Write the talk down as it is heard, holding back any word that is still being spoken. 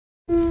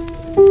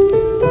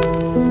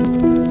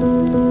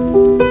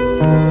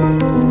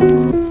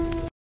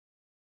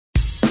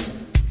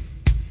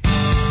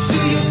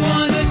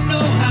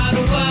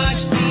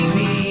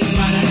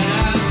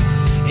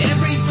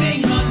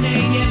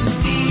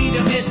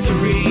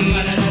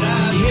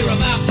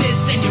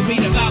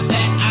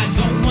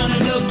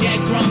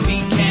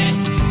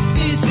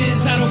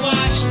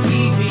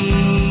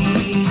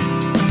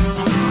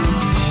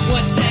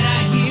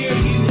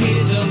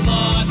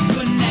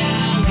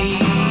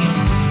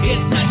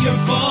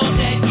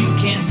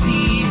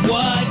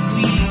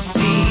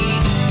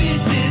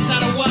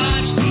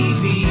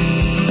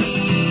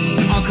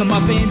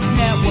Comeuppance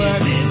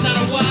Network. This is How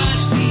to Watch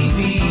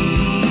TV.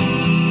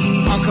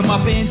 On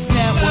Comeuppance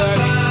Network.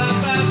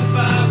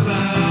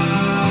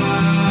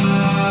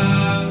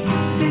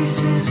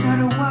 This is How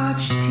to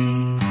Watch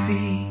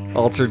TV.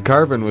 Altered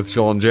Carbon with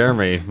Joel and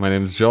Jeremy. My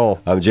name is Joel.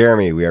 I'm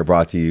Jeremy. We are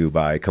brought to you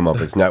by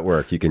Comeuppance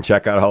Network. You can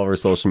check out all of our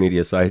social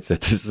media sites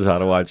at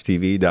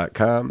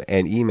thisishowtowatchtv.com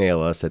and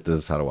email us at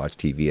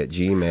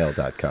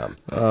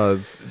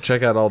thisishowtowatchtv@gmail.com.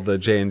 Check out all the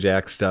Jay and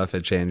Jack stuff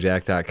at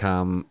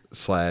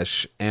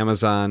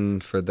jayandjack.com/Amazon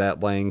for that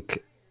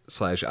link,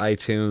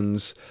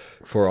 /iTunes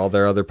for all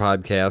their other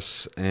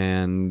podcasts,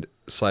 and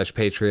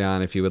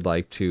 /Patreon if you would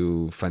like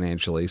to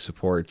financially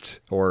support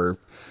or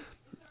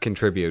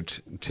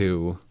contribute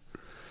to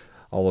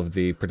all of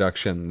the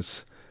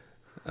productions.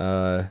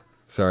 Sorry,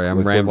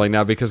 I'm rambling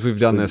now because we've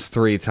done this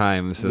 3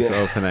 times this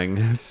opening.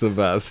 It's the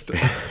best.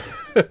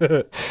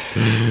 Okay,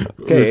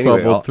 We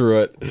fumbled through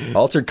it.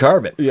 Altered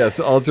Carbon. Yes,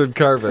 Altered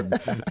Carbon.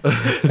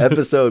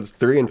 Episodes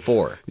 3 and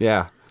 4.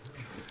 Yeah.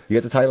 You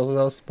got the titles of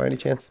those by any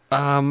chance?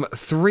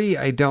 3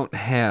 I don't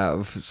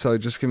have, so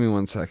just give me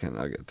 1 second.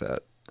 I'll get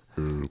that.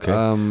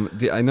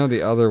 Okay. I know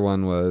the other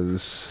one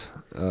was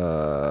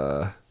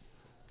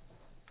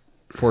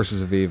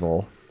Forces of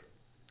Evil.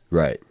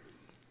 Right.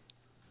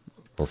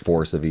 Or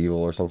Force of Evil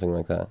or something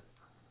like that.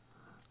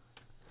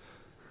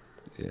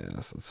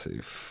 Yes, let's see.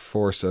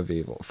 Forces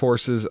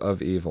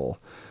of Evil.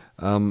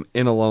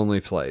 In a Lonely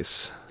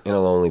Place. In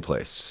a Lonely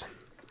Place.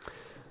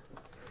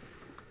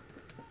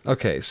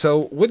 Okay,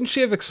 so wouldn't she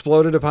have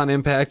exploded upon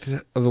impact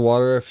of the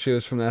water if she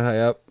was from that high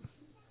up?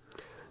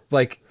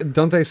 Like,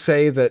 don't they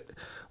say that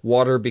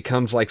water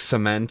becomes like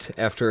cement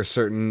after a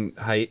certain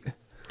height?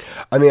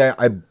 I mean,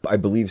 I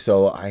believe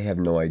so. I have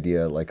no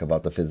idea like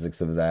about the physics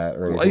of that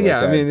or anything Well,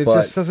 yeah, like that. I mean, it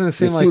just doesn't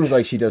seem like... It seems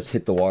like she does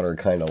hit the water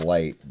kind of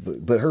light,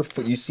 but her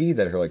foot, you see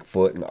that her like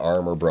foot and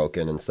arm are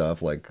broken and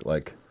stuff, like you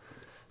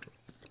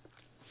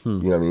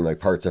know what I mean, like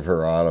parts of her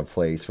are out of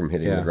place from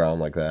hitting the ground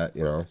like that,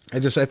 you know. I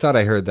thought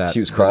I heard that.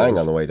 She was crying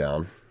on the way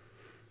down.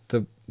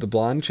 The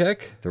blonde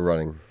chick? The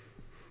running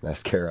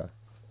mascara.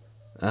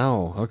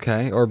 Oh,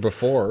 okay. Or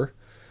before.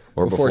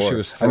 Or before she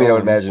was thrown. I mean, I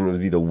would imagine it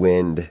would be the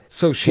wind.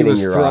 So she hitting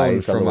was your thrown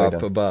eyes on from the way up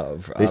down.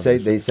 above. They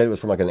said it was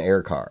from like an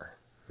air car.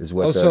 Is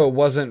what so it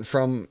wasn't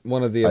from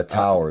one of the... a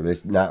tower.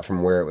 Not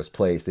from where it was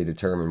placed. They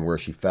determined where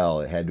she fell.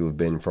 It had to have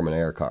been from an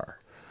air car.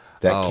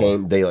 That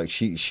came... They like...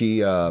 She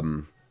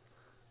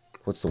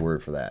what's the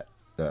word for that?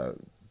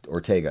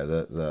 Ortega.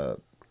 The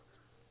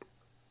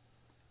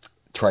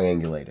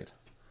triangulated.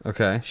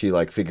 Okay. She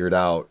like figured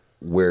out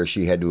where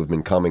she had to have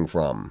been coming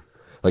from.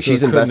 Like So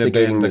she's it couldn't have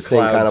investigating been this the thing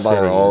kind Cloud of on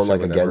her Cities own, or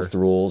like whatever. against the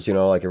rules, you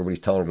know, like everybody's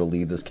telling her to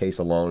leave this case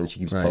alone and she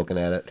keeps Right. poking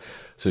at it.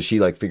 So she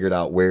like figured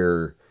out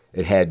where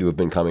it had to have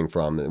been coming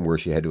from and where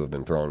she had to have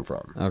been thrown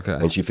from. Okay.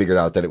 And she figured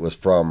out that it was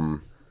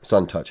from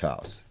Sun Touch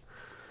House,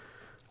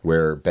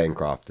 where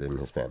Bancroft and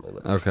his family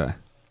live. Okay.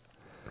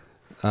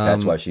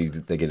 That's why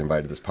they get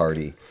invited to this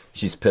party.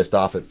 She's pissed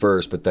off at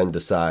first, but then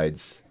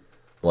decides,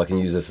 well, I can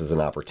use this as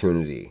an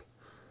opportunity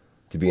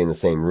to be in the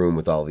same room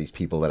with all these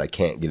people that I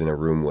can't get in a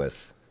room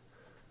with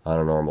on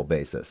a normal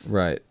basis.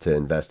 Right. To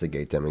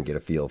investigate them and get a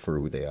feel for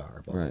who they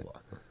are. Blah, Right. blah,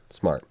 blah.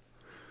 Smart.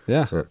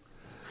 Yeah.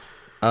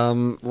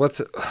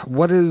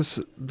 What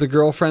is the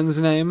girlfriend's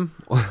name?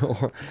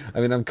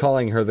 I mean, I'm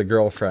calling her the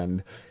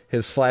girlfriend.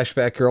 His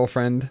flashback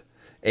girlfriend,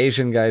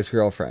 Asian guy's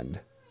girlfriend.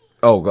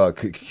 Oh, God,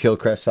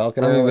 Hillcrest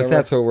Falcon? I mean, or but whatever?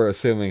 that's what we're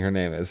assuming her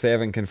name is. They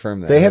haven't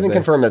confirmed that. They have haven't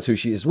confirmed that's who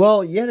she is.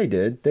 Well, yeah, they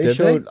did. They Did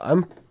showed. they?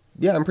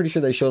 I'm pretty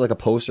sure they showed like a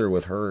poster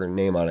with her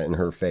name on it and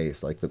her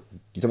face. Like you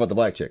talking about the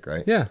black chick,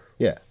 right? Yeah.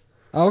 Yeah.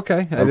 Oh, okay. I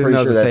I'm didn't pretty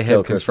know sure that they that's had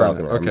Hillcrest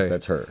confirmed it. Falcon. Okay.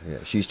 That's her. Yeah,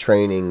 she's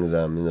training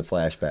them in the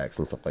flashbacks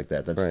and stuff like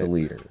that. That's the Right.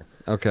 leader.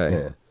 Okay.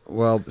 Yeah.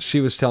 Well, she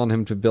was telling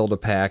him to build a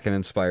pack and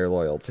inspire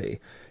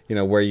loyalty. You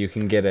know, where you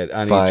can get it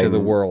on each of the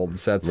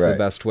worlds. That's the Right.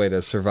 best way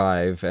to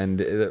survive. And,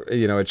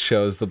 you know, it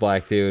shows the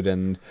black dude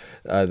and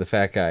the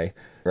fat guy.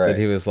 Right. That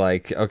he was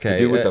like, okay, The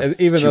dude with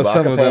the even though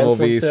some Chewbacca of them will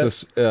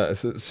pants be, and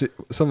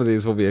some of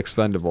these will be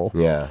expendable.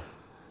 Yeah.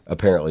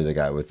 Apparently, the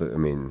guy with the, I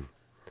mean,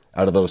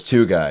 out of those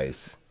two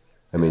guys,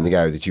 I mean, the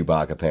guy with the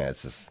Chewbacca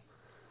pants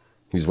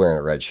he was wearing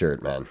a red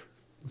shirt, man.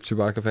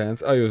 Chewbacca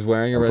pants? Oh, he was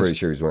wearing a I'm red pretty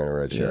sure he's wearing a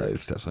red Yeah, shirt.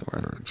 he's definitely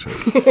wearing a red shirt.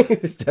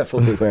 He's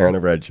definitely wearing a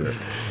red shirt.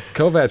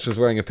 Kovacs was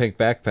wearing a pink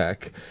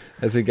backpack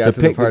as he got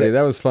to the party.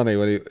 That was funny.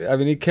 Why does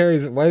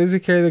he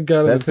carry the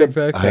gun in the pink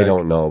backpack? I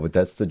don't know, but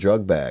that's the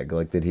drug bag,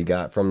 like that he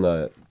got from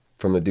the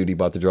dude he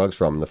bought the drugs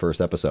from in the first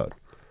episode.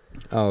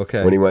 Oh,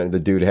 okay. When he went,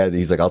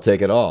 he's like, I'll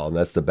take it all. And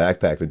that's the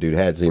backpack the dude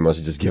had, so he must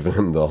have just given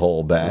him the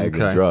whole bag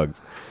of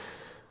drugs.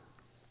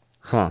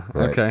 Huh.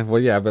 Right. Okay. Well,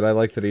 yeah, but I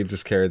like that he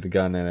just carried the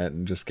gun in it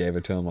and just gave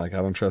it to him. Like,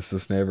 I don't trust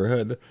this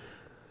neighborhood.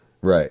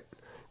 Right.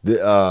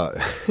 That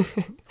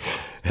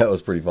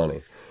was pretty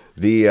funny.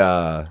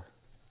 But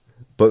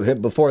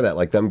before that,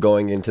 like them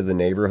going into the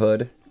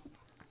neighborhood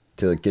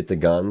to like, get the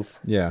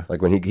guns. Yeah.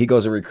 Like when he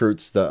goes and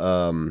recruits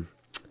the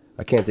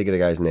I can't think of the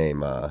guy's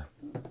name. The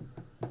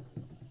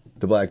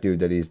black dude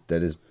that is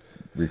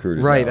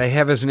recruited. Right, now. I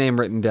have his name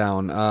written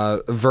down.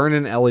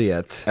 Vernon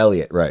Elliott.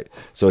 Elliot, right.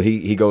 So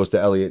he goes to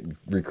Elliot,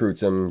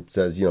 recruits him,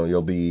 says,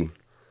 you'll be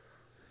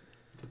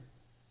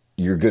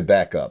your good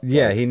backup.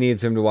 Yeah, Like, he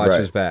needs him to watch right,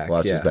 his back.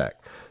 Watch yeah. his back.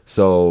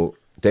 So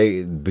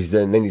then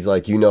he's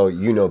like, you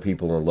know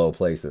people in low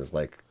places.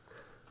 Like,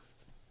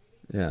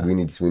 Yeah. we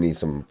need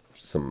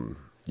some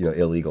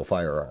illegal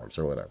firearms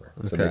or whatever.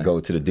 So Okay. they go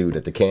to the dude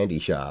at the candy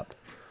shop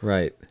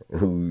Right.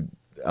 who,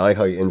 I like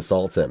how he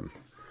insults him.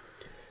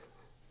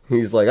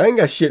 He's like, I ain't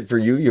got shit for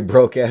you, you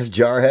broke ass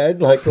jarhead.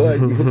 Like,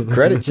 what?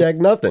 Credit check,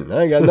 nothing.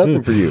 I ain't got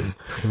nothing for you.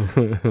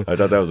 I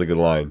thought that was a good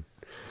line.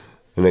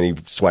 And then he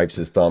swipes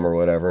his thumb or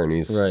whatever, and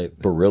he's Right.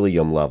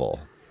 beryllium level.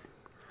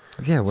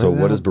 Yeah. So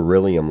what is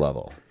beryllium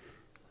level?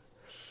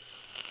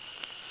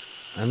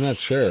 I'm not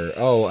sure.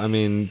 Oh, I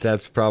mean,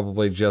 that's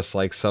probably just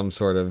like some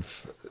sort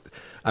of.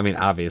 I mean,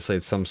 obviously,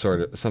 it's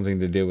something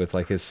to do with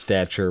like his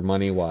stature,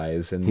 money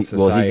wise, in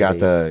society.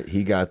 Well,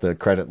 he got the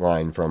credit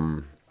line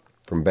from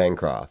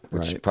Bancroft,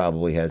 which Right.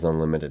 probably has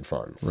unlimited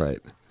funds. Right.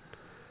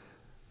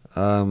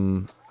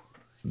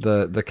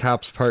 The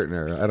cop's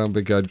partner. I don't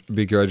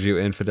begrudge you,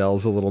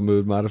 infidels. A little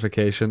mood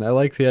modification. I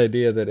like the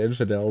idea that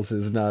infidels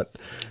is not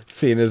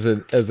seen as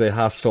a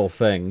hostile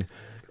thing.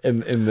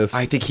 In this,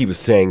 I think he was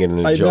saying it in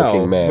a I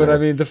joking know, manner. but I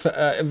mean, but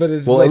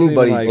it well, wasn't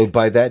anybody, even and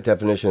by that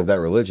definition of that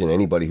religion,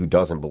 anybody who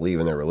doesn't believe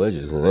in their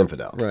religion is an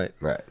infidel. Right.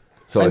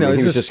 So I know, he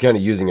it's was just- just kind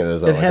of using it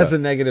as it has a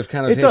negative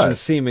connotation, does.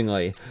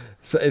 seemingly.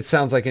 So it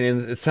sounds like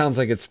it sounds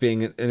like it's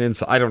being an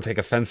insult. I don't take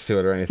offense to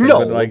it or anything. no,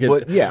 but like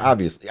but yeah,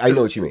 obviously, I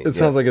know what you mean. It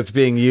sounds like it's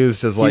being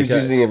used as like was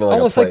using it like a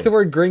almost play- like the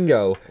word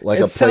gringo.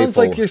 like it a sounds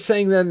playful- like you're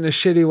saying that in a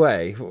shitty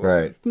way.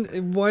 Right.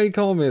 Why are you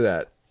calling me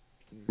that?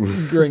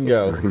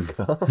 Gringo.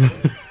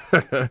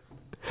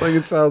 Like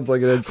it sounds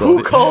like an insult.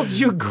 Who called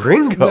you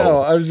gringo? No,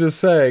 I was just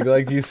saying.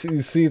 Like you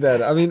see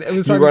that. I mean, it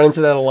was you on, run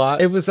into that a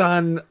lot. It was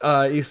on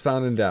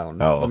Eastbound and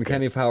Down Oh, when okay.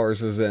 Kenny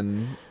Powers was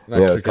in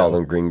Mexico. yeah, it's called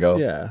him gringo.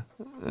 Yeah.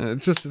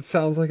 It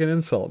sounds like an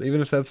insult, even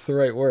if that's the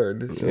right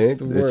word. It's just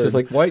the word. It's just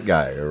like white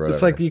guy or whatever.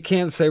 It's like you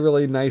can't say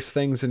really nice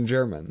things in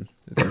German.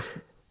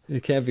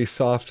 You can't be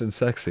soft and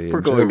sexy. in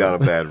we're going German. down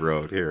a bad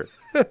road here.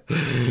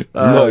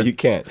 No, you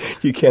can't.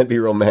 You can't be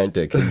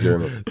romantic in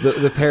German.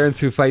 The parents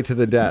who fight to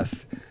the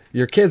death.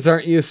 Your kids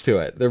aren't used to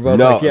it. They're both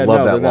No, like, yeah, love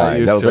no, that they're not line.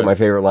 used That was to like it. my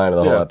favorite line of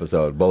the whole Yeah.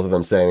 episode. Both of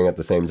them saying it at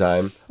the same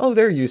time. Oh,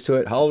 they're used to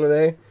it. How old are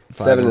they?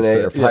 5 7 and and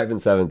 8 or 5 yeah. and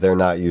 7. They're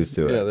not used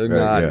to it. Yeah, they're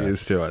Right, not yeah.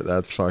 used to it.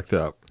 That's fucked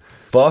up.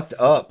 Fucked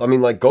up. I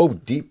mean, like, go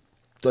deep.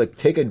 Like,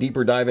 take a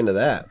deeper dive into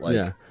that. Like,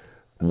 Yeah.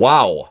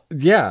 wow.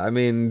 Yeah, I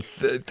mean,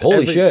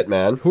 Holy shit,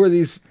 man. Who are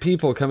these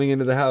people coming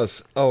into the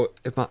house? Oh,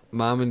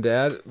 mom and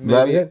dad? Maybe?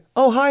 Mom, yeah.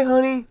 Oh, hi,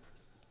 honey.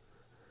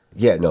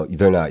 Yeah, no,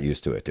 they're not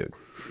used to it, dude.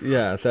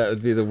 Yeah, that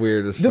would be the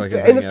weirdest fucking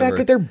And thing the fact ever.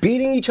 that they're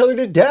beating each other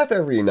to death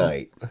every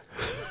night.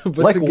 But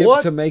like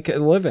what? to make a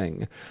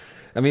living.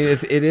 I mean,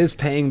 it is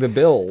paying the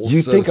bills.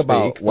 You so think to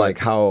about speak,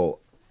 like but-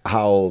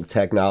 how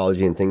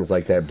technology and things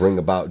like that bring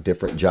about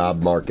different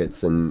job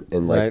markets and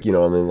like Right.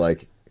 I mean,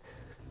 like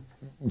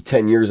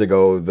 10 years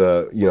ago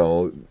the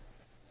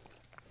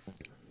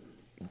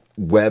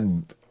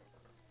web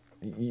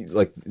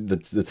like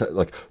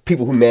like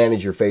people who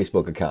manage your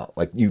Facebook account,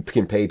 like you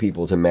can pay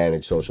people to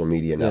manage social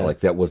media now. Yeah. Like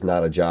that was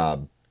not a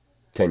job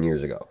 10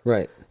 years ago.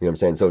 Right. You know what I'm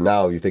saying? So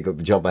now you think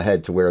of jump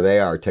ahead to where they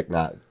are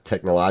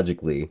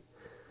technologically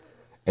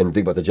and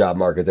think about the job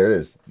market there it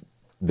is.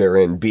 They're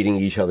in beating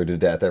each other to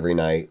death every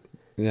night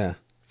Yeah.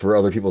 for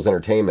other people's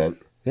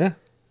entertainment Yeah.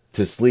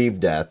 to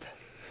sleeve death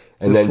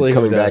and To then sleeve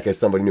coming death. back as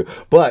somebody new.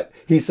 But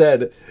he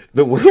said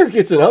the winner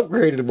gets an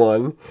upgraded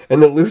one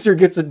and the loser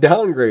gets a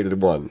downgraded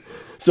one.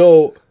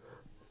 So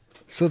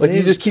So like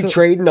you just keep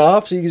trading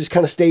off so you just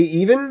kind of stay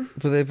even?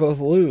 But they both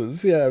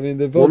lose. Yeah, I mean,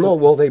 they Well,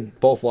 both. no, they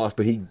both lost,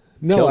 but he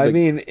No, killed I the-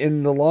 mean,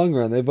 in the long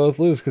run, they both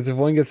lose because if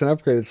one gets an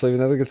upgraded sleeve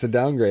and the other gets a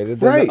downgraded,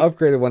 then Right. the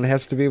upgraded one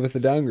has to be with the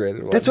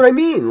downgraded one. That's what I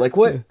mean. Like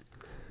what?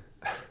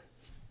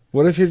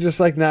 What if you're just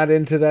like not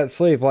into that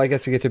sleeve? Well, I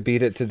guess you get to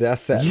beat it to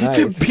death that You night.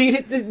 to beat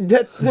it to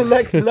death the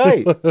next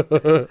night.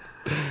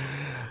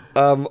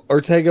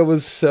 Ortega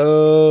was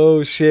so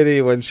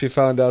shitty when she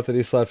found out that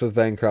he slept with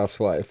Bancroft's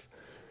wife.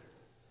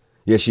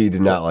 Yeah, she did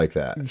not like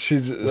that.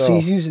 She's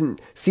using.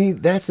 See,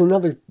 that's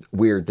another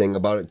weird thing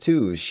about it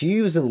too. Is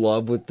she was in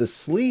love with the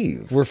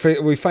sleeve.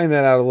 we find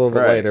that out a little bit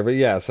Right. later, but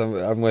yes,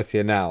 I'm with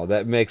you now.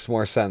 That makes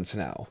more sense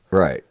now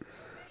Right.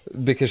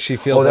 because she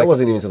feels Oh, that like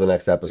wasn't even until the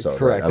next episode.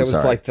 correct. Right? That I'm was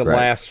sorry. like the Right.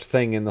 last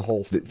thing in the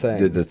whole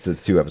thing. The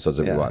 2 episodes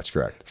that Yeah. we watched.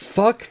 Correct.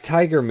 Fuck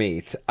tiger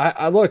meat.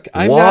 I look.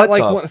 I'm what not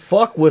like the one.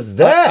 fuck was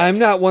that? I'm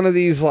not one of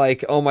these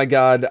like, oh my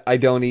god, I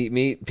don't eat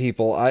meat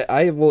people.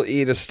 I will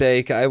eat a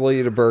steak. I will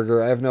eat a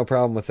burger. I have no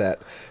problem with that.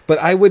 But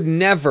I would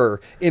never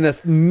in a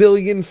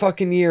million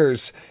fucking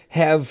years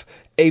have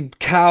a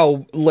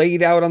cow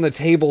laid out on the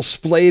table,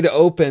 splayed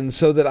open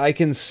so that I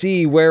can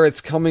see where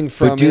it's coming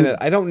from dude- in it.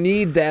 I don't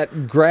need that.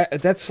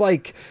 That's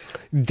like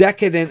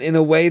decadent in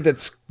a way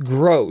that's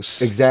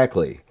gross.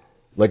 Exactly.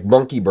 Like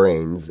monkey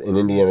brains in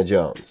Indiana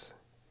Jones.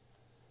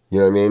 You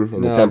know what I mean?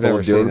 In No, the I've Temple never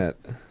of Doom. seen it.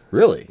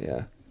 Really?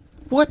 Yeah.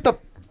 What the?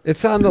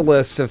 It's on the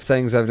list of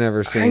things I've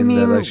never seen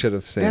that I should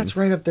have seen. That's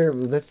right up there.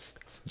 That's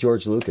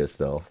George Lucas,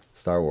 though.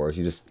 Star Wars.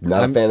 You're just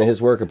not a fan of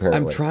his work,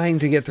 apparently. I'm trying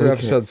to get through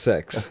episode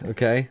 6,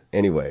 okay?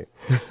 Anyway.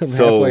 I'm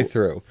halfway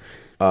through.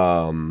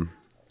 What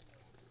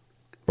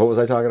was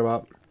I talking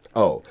about?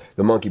 Oh,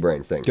 the monkey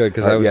brains thing. Good,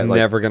 because I was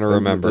never going to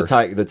remember.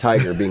 The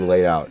tiger being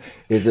laid out.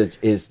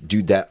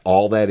 Dude, that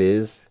all that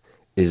is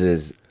this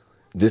is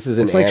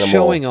an It's like animal.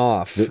 showing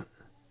off.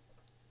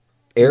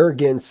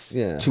 Arrogance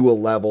to a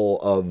level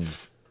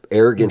of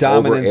arrogance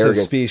over Dominance of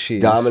arrogance.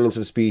 species. Dominance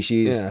of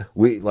species. Yeah.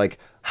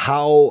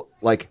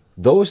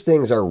 Those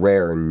things are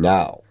rare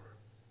now.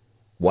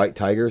 White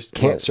tigers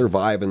can't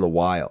survive in the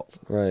wild.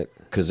 Right.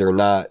 Because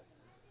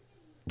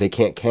they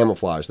can't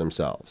camouflage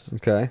themselves.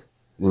 Okay.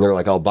 And they're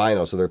like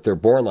albino, so if they're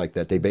born like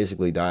that, they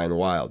basically die in the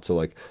wild. So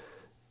like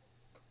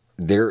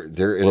they're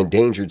an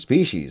endangered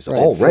species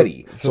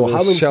already. So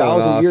how many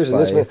thousand years in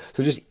this man?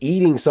 So just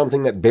eating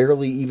something that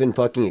barely even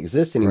fucking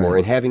exists anymore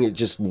and having it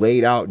just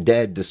laid out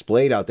dead,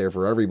 displayed out there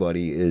for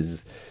everybody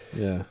is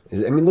I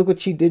mean, look what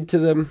she did to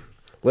them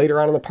later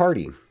on in the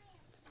party.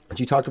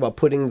 She talked about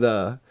putting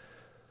the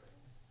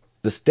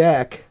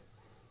stack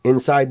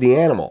inside the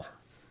animal.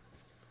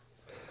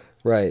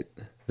 Right.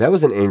 That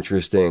was an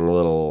interesting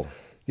little.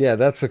 Yeah,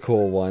 that's a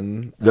cool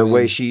one. The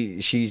way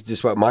she's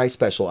just what my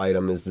special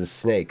item is the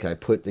snake. I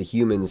put the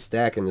human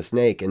stack in the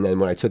snake, and then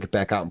when I took it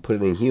back out and put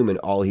it in human,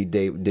 all he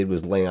did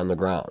was lay on the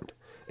ground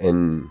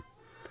and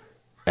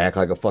act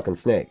like a fucking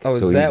snake. Oh,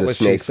 so is that he's a what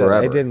snake she said?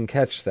 forever. I didn't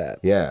catch that.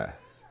 Yeah.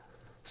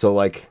 So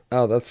like,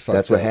 oh, that's fucked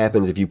that's what up.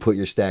 happens if you put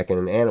your stack in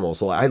an animal.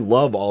 So I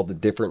love all the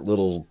different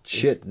little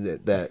shit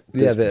that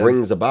this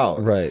brings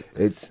about. Right.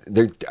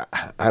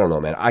 I don't know,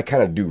 man. I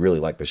kind of do really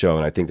like the show,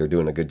 and I think they're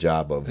doing a good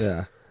job of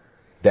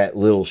that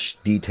little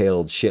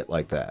detailed shit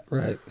like that.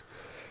 Right.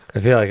 I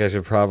feel like I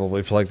should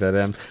probably plug that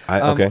in.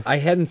 Okay. I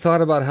hadn't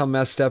thought about how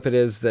messed up it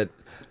is that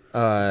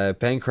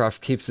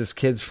Bancroft keeps his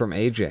kids from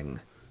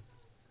aging.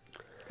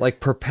 Like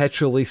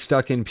perpetually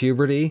stuck in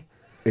puberty.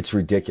 It's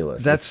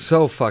ridiculous. That's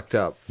so fucked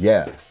up.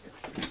 Yeah.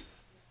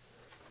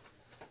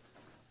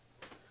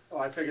 Oh,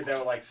 I figured that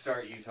would like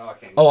start you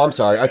talking. Oh, I'm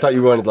sorry. I thought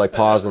you wanted to like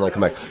pause and like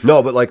come back.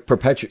 No, but like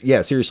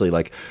yeah, seriously,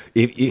 like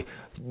if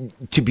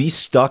to be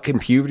stuck in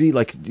puberty,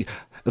 like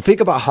think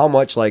about how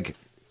much like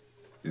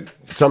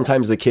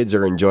sometimes the kids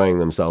are enjoying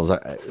themselves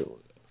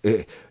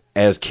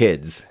as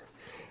kids,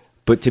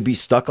 but to be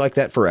stuck like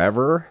that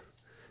forever,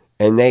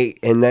 and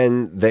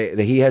then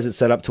he has it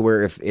set up to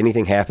where if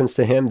anything happens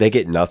to him, they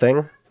get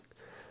nothing.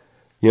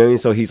 You know what I mean?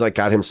 So he's like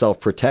got himself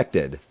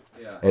protected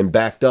and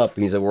backed up.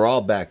 He's like, we're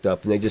all backed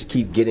up, and they just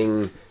keep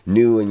getting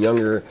new and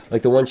younger.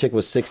 Like the one chick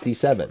was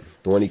 67,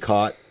 the one he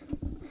caught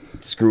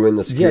screwing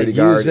the security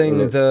guard using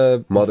in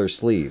the mother's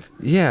sleeve.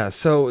 Yeah,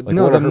 so Like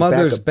no, the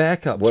mother's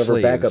backup one of her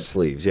sleeves. backup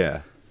sleeves.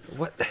 Yeah.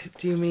 What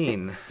do you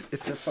mean?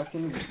 It's a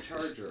fucking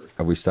charger.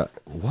 Are we stuck?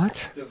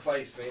 What?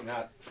 Device may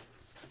not.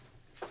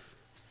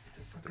 It's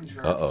a fucking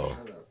charger. Uh-oh.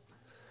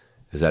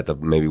 Is that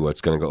maybe what's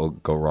going to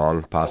go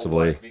wrong?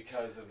 Possibly.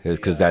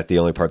 Because that's the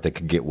only part that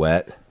could get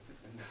wet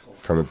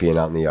from it being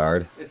out in the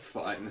yard. It's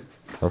fine.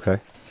 Okay.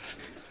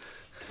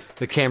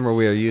 The camera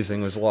we are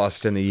using was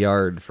lost in the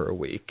yard for a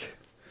week,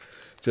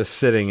 just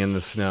sitting in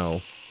the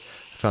snow.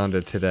 Found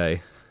it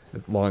today.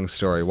 Long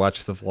story.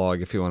 Watch the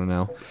vlog if you want to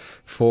know.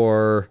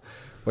 For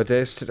what day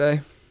is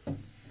today?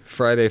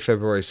 Friday,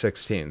 February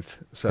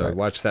 16th. So right.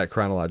 Watch that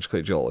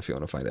chronologically, Joel, if you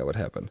want to find out what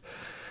happened.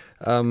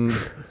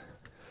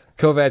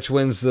 Kovac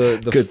wins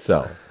the good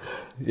sell.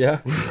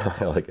 Yeah?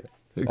 I like it.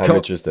 I'm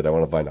interested. I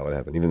want to find out what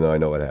happened, even though I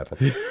know what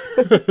happened.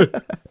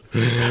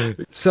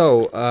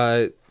 So,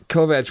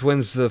 Kovac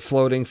wins the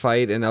floating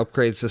fight and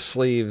upgrades the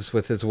sleeves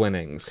with his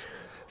winnings.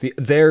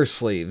 Their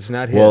sleeves,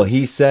 not his. Well,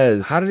 he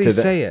says... How did he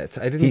say it?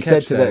 I didn't he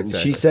catch said to that them.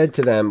 exactly. She said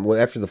to them, well,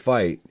 after the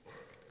fight,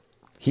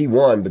 he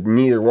won, but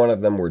neither one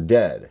of them were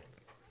dead.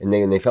 And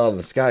when they fell out of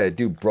the sky, the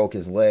dude broke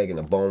his leg and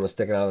a bone was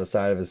sticking out of the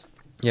side of his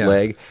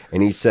leg.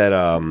 And he said,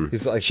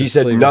 like, she the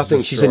said sleeve is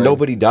nothing. She said destroyed.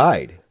 nobody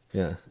died.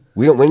 Yeah.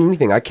 We don't win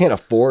anything. I can't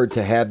afford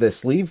to have the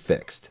sleeve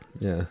fixed.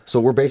 Yeah. So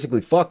we're basically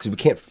fucked. 'Cause we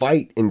can't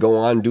fight and go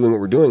on doing what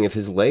we're doing. If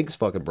his leg's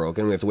fucking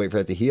broken, we have to wait for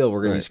that to heal.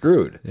 We're going to be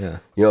screwed. Yeah.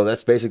 You know,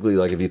 that's basically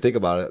like, if you think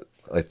about it,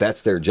 like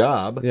that's their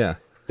job. Yeah.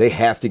 They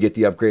have to get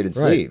the upgraded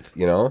sleeve,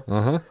 you know?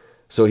 Uh-huh.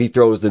 So he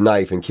throws the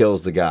knife and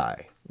kills the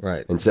guy.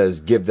 Right. And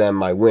says, give them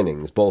my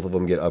winnings. Both of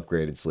them get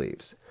upgraded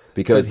sleeves.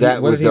 Because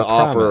that what was did he the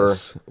offer.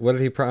 promise? What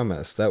did he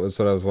promise? That was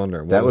what I was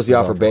wondering. That was the his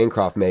offer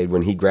Bancroft made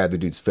when he grabbed the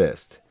dude's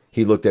fist.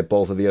 He looked at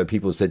both of the other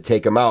people and said,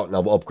 take them out and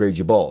I'll upgrade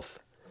you both.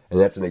 And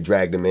that's when they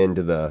dragged him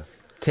into the...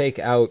 Take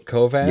out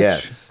Kovac?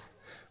 Yes.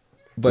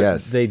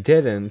 But they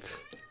didn't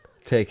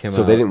take him out.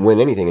 So they didn't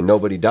win anything and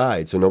nobody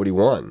died, so nobody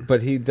won.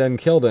 But he then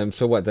killed him,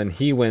 so what? Then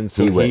he wins,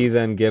 so he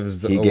then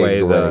gives away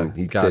the... winning.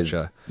 He gotcha.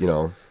 says, you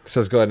know...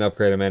 Says go ahead and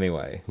upgrade him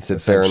anyway. He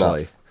said, fair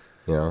enough.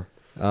 You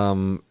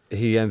know?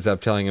 He ends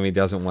up telling him he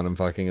doesn't want him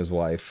fucking his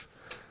wife.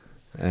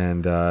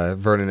 And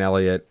Vernon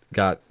Elliott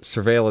got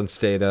surveillance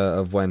data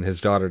of when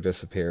his daughter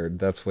disappeared.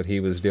 That's what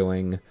he was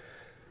doing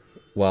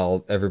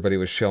while everybody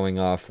was showing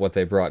off what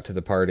they brought to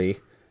the party.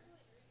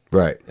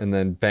 Right. And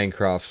then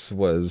Bancroft's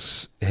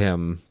was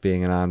him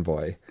being an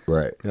envoy.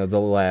 Right. You know, the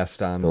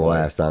last envoy. The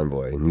last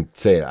envoy. And he'd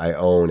say it, I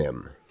own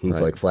him. He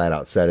Right. like flat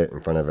out said it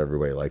in front of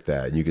everybody like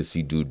that. And you could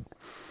see dude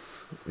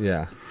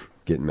Yeah.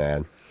 getting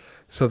mad.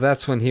 So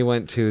that's when he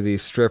went to the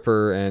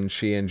stripper and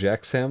she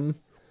injects him.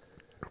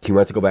 He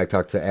went to go back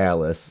talk to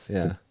Alice.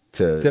 Yeah.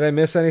 To Did I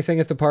miss anything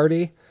at the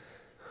party?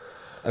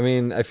 I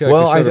mean, I feel like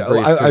well, we sort of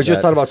breezed I through just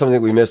that. thought about something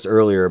that we missed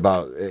earlier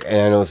about, and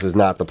I know this is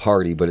not the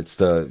party, but it's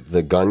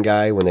the gun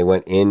guy when they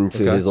went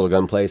into Okay. his little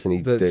gun place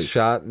and The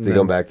shot and They go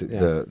then- back to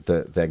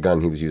yeah. that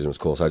gun he was using was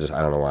cool. So I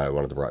don't know why I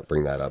wanted to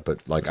bring that up, but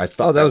like I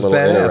thought Oh, that was little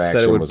badass. That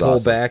interaction it would was pull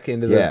awesome. back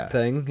into Yeah. the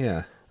thing.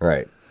 Yeah.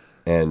 Right.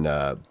 And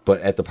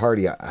but at the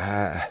party,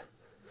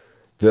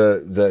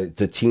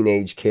 the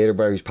teenage kid,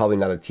 or he's probably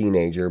not a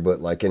teenager,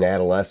 but like an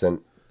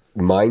adolescent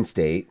mind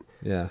state.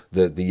 Yeah.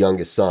 The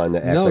youngest son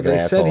that acts No, like an they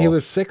asshole. said he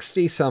was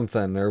 60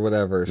 something or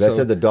whatever. They So,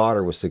 said the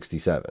daughter was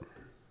 67.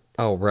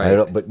 oh, I right.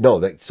 don't know, but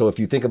no. So if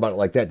you think about it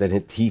like that,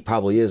 then he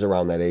probably is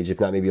around that age, if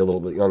not maybe a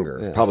little bit younger.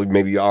 Yeah. Probably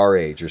maybe our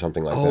age or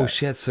something like that. Oh,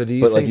 shit. So do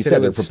you But think like you that said,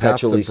 it they're would stop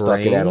perpetually the stuck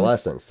in brain?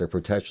 adolescence. They're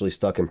perpetually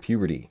stuck in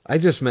puberty. I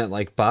just meant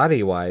like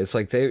body wise.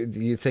 Like do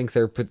you think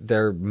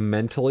they're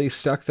mentally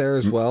stuck there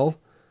as well?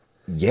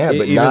 Yeah,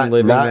 but Even not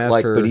living that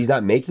like. for- But he's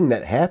not making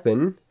that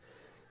happen.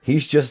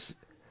 He's just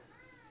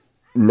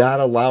not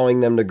allowing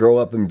them to grow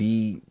up and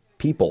be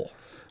people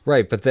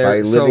Right, but by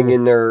they're living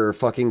in their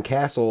fucking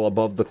castle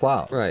above the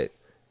clouds. right.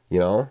 You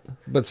know.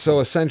 But so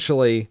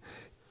essentially,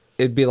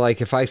 it'd be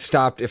like if I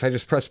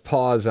just pressed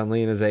pause on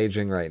Lena's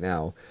aging right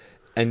now,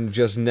 and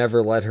just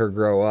never let her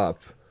grow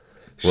up,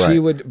 she Right.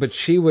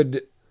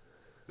 would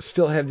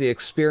still have the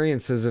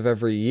experiences of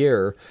every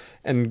year,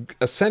 and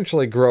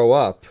essentially grow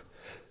up,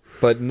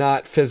 but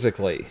not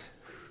physically.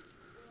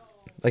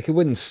 Like it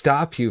wouldn't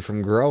stop you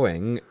from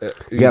growing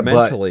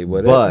mentally,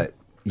 would it? But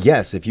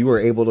yes, if you were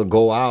able to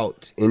go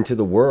out into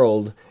the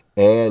world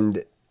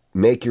and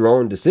make your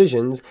own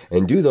decisions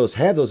and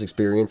have those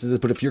experiences,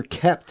 but if you're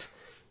kept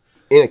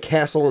in a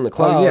castle in the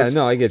clouds, Oh yeah,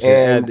 no, I get you.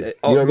 And, And, you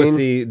know what I with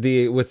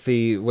mean? with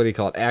the what do you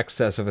call it?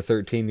 Access of a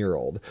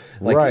 13-year-old,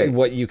 like Right.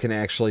 what you can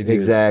actually do.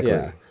 Exactly.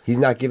 Yeah. He's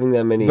not giving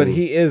them any. But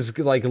he is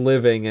like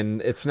living,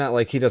 and it's not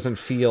like he doesn't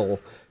feel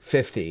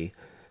 50.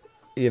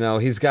 You know,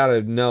 he's got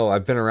to know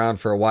I've been around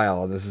for a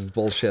while, and this is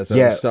bullshit that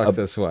I'm stuck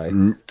this way.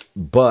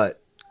 But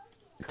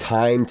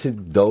time to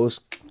those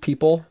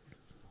people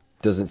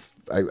doesn't.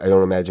 I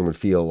don't imagine would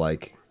feel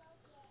like.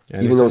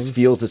 Even though it Anything?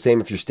 feels the same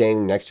if you're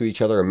standing next to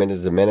each other, a minute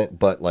is a minute,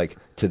 but like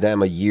to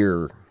them, a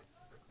year.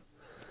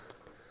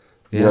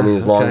 You know what I mean?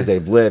 As long okay. as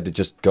they've lived, it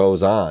just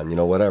goes on. You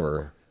know,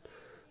 whatever.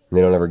 And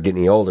they don't ever get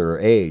any older or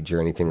age or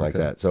anything like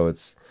Okay. that. So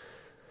it's,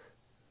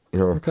 you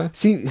know. Okay.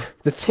 See,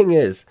 the thing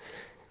is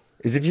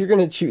if you're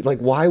gonna choose, like,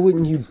 why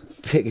wouldn't you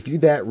pick if you're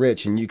that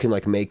rich and you can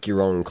like make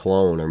your own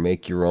clone or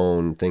make your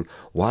own thing?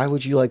 Why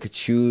would you like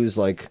choose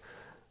like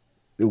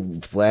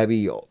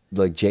flabby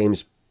like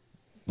James?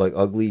 Like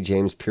ugly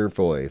James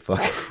Purefoy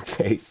fucking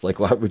face. Like,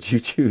 why would you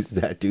choose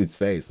that dude's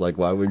face? Like,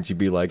 why wouldn't you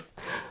be like,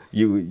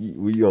 you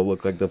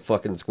look like the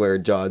fucking square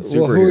jawed superhero?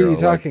 Well, who are you Like,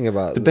 talking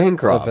about? The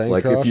Bancroft. The Like,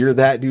 if Bancroft? you're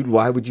that dude,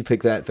 why would you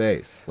pick that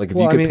face? Like, if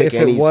you I could mean, pick if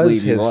any it was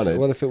sleeve you his, wanted.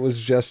 what if it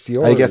was just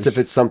yours? I guess if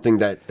it's something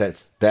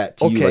that's that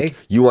to you, Okay. like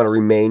you want to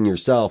remain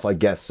yourself, I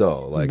guess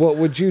so. Like, what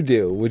would you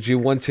do? Would you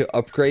want to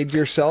upgrade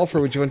yourself, or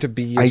would you want to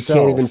be I yourself?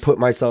 can't even put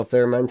myself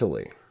there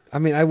mentally. I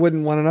mean, I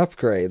wouldn't want an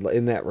upgrade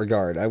in that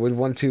regard. I would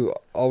want to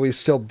always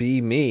still be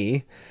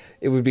me.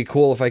 It would be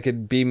cool if I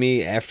could be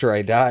me after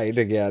I died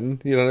again.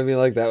 You know what I mean?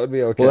 Like that would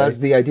be okay. Well, that's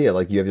the idea.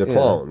 Like, you have your Yeah.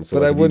 clones. So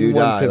But like, I if you wouldn't do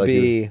want die, to like,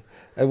 you- be.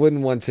 I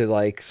wouldn't want to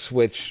like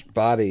switch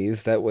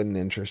bodies. That wouldn't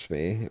interest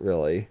me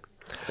really.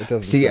 It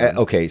doesn't. See, sound-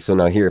 okay, so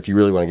now here, if you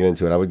really want to get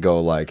into it, I would go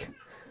like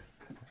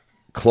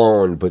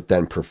clone, but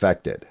then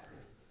perfected.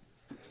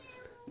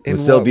 It In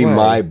would still what be way?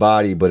 my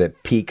body, but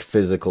at peak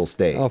physical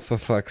state. Oh, for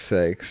fuck's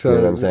sake! So, You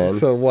know what I'm saying?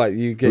 So what?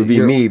 You it get would be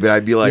you're- me, but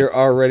I'd be like, you're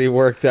already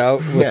worked out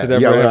with yeah, never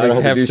yeah, I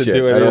don't have to shit.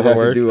 do any I don't of the have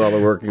work. to do all the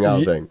working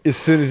out thing. As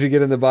soon as you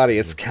get in the body,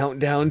 it's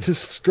countdown to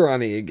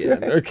scrawny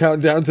again, or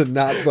countdown to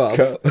not buff.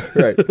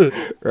 right,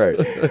 right.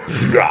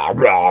 Rah,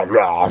 rah,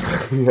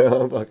 rah. You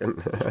know,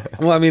 fucking.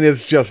 Well, I mean,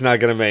 it's just not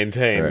going to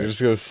maintain. Right. It's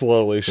just going to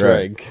slowly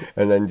shrink. Right.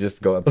 And then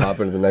just go and pop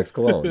into the next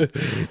clone. Right.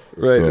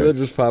 Right. And then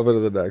just pop into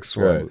the next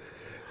one.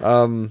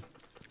 Right.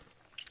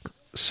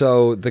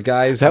 So the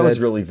guys That was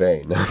really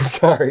vain. I'm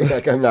sorry.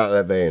 Like, I'm not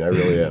that vain. I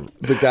really am.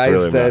 the guys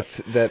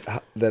Really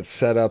that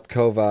set up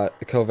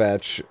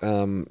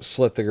Kovac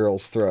slit the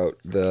girl's throat,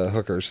 the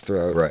hooker's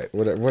throat, Right.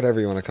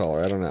 Whatever you want to call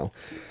her. I don't know.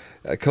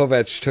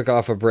 Kovac took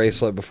off a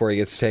bracelet before he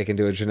gets taken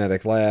to a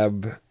genetic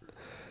lab,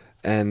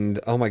 and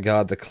oh my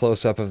god, the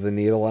close up of the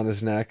needle on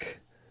his neck,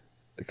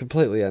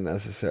 completely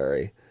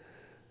unnecessary.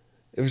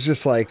 It was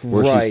just like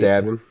Where right, she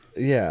stabbed him?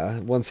 yeah.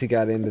 Once he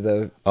got into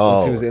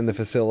once he Oh. was in the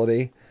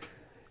facility,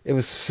 it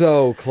was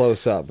so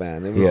close up,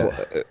 man. It was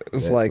Yeah. it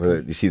was Yeah, like where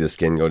you see the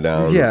skin go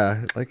down.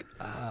 yeah, like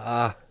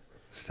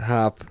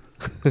stop.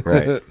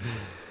 Right.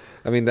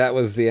 I mean, that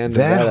was the end of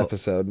that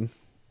episode.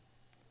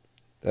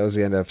 That was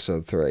the end of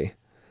episode 3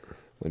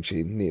 when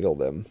she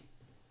needled him.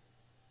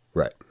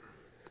 Right.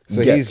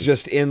 So Yeah, he's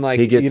just in like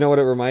he gets- you know what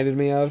it reminded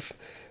me of,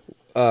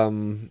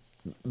 The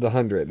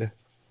 100,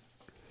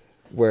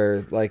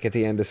 where like at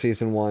the end of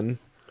season 1,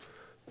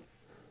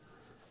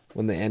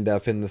 when they end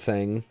up in the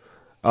thing,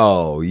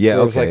 Oh, yeah,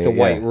 there was okay. like the yeah.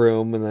 white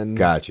room, and then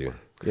Got you.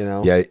 you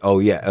know, Yeah. Oh,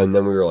 yeah. And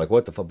then we were like,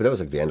 what the fuck? But that was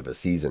like the end of a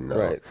season, though.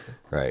 Right.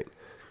 Right.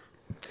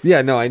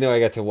 yeah. No, I know I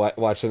got to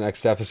watch the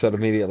next episode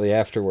immediately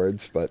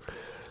afterwards, but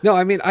no,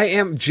 I mean I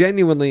am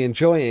genuinely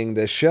enjoying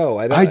this show.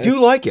 I do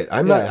like it.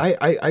 I'm not, Yeah.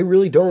 I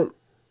really don't,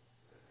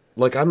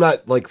 like, I'm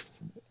not, like,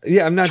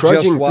 Yeah, I'm not trudging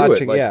just through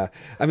watching. it, like- Yeah,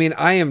 I mean,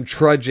 I am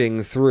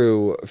trudging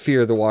through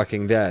Fear the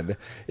Walking Dead,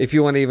 if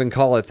you want to even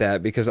call it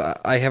that, because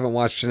I haven't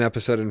watched an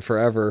episode in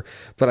forever.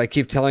 But I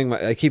keep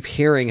I keep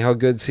hearing how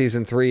good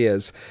season 3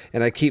 is,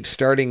 and I keep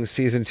starting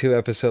season 2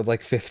 episode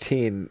like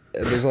 15.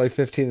 And there's like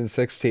 15 and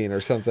 16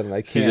 or something, and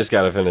I can't. you just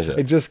got to finish I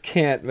it. just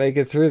can't make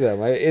it through them.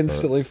 I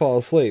instantly fall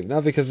asleep,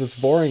 not because it's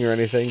boring or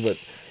anything, but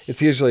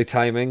it's usually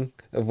timing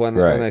of when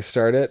Right. I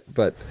start it.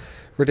 But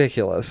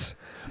ridiculous.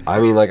 I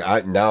mean,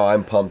 like, now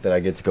I'm pumped that I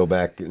get to go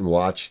back and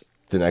watch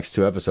the next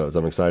 2 episodes.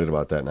 I'm excited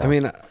about that now. I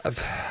mean,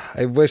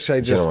 I wish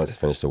I Jenna just wants to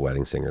finish The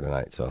Wedding Singer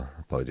tonight, so I'll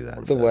probably do that the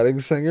instead. Wedding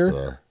Singer.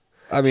 Yeah.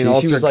 I mean, She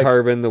Altered was like-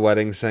 Carbon, The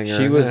Wedding Singer.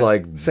 She was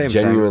like same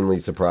thing. genuinely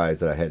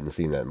surprised that I hadn't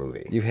seen that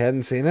movie. You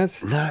hadn't seen it?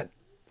 Not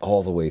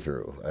all the way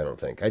through, I don't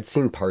think. I'd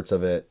seen parts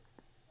of it,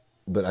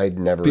 but I'd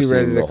never Be seen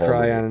ready the to whole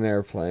cry movie. on an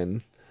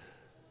airplane.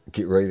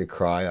 Get ready to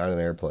cry on an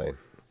airplane.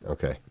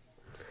 Okay.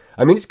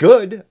 I mean, it's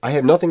good. I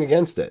have nothing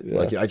against it. Yeah.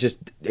 Like,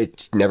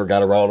 it's never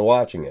got around to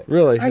watching it.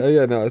 Really? I Oh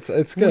yeah, no, it's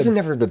I good. wasn't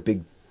never the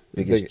biggest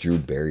Big- Drew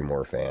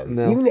Barrymore fan.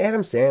 No. Even the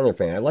Adam Sandler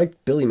fan. I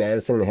liked Billy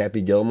Madison and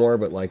Happy Gilmore,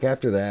 but like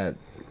after that,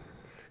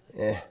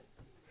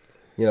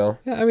 you know.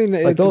 Yeah, I mean,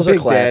 Like those Big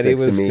are classics Daddy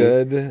was to me.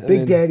 good. I Big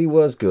mean, Daddy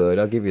was good.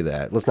 I'll give you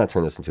that. Let's not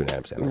turn this into an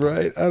Adam Sandler.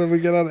 Right? How did we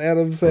get on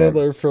Adam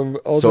Sandler from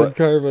Altered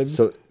Carbon?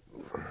 So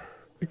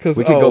Because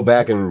we could go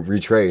back and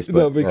retrace, but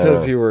No,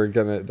 because uh, you were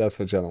gonna. That's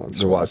what Jenna wants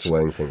to to watch watch. The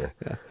Wedding Singer.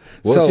 Yeah.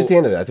 Well, So- it's just the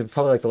end of it. I think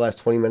probably like the last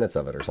 20 minutes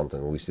of it or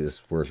something. We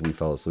just where we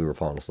fell asleep. We were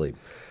falling asleep.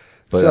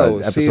 But, So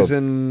episode-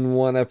 season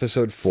 1,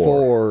 episode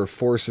 4,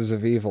 Forces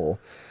of Evil.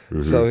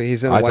 So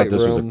he's in a I white thought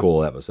this room. was a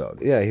cool episode.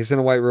 Yeah, he's in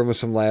a white room with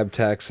some lab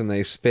techs, and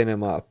they spin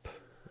him up,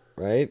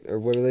 right? Or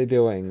what are they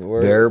doing?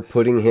 Where, They're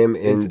putting him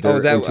into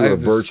I a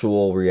was-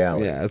 virtual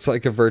reality. Yeah, it's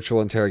like a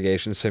virtual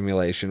interrogation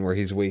simulation where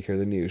he's weaker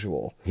than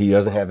usual. He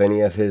doesn't have any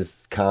of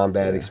his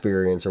combat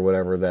experience or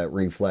whatever that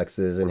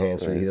reflexes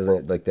enhancer. Right. He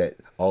doesn't like that.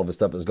 All of his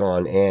stuff is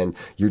gone, and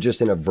you're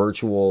just in a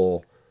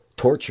virtual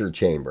torture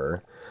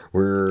chamber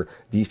where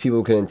these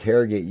people can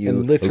interrogate you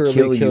And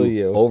literally kill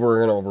you.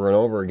 over and over and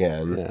over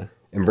again, Yeah.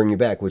 and bring you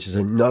back. Which is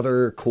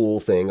another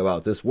cool thing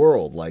about this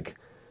world, like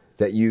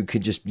that you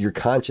could just your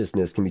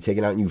consciousness can be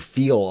taken out and you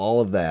feel all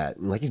of that.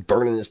 And like he's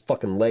burning his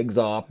fucking legs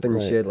off and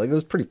Right. shit. Like it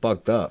was pretty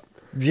fucked up.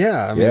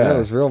 Yeah, I mean, Yeah. that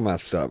was real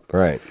messed up.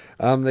 Right.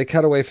 They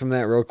cut away from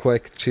that real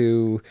quick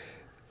to,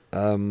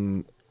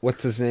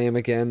 what's his name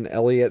again?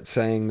 Elliot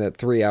saying that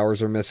 3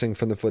 hours are missing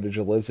from the footage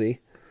of Lizzie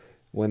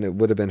when it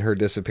would have been her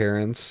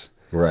disappearance.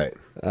 Right.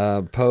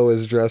 Poe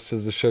is dressed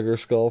as a sugar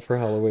skull for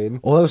Halloween.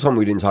 Well, that was something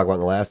we didn't talk about in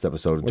the last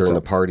episode. During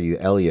up? the party,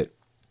 Elliot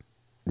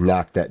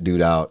knocked that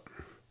dude out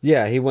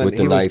Yeah, he went. with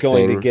the He was knife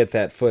going thing to get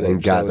that footage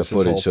and got That the was his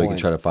whole footage so he could point.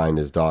 try to find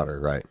his daughter.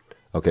 Right.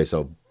 Okay,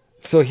 so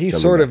So he Jumping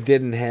sort back. of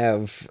didn't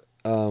have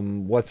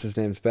what's his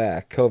name's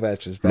back.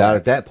 Kovach's back. not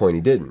at that point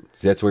he didn't.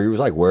 See, that's where he was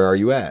like, "Where are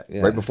you at?"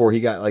 Yeah. Right before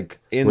he got like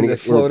In when he the got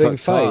floating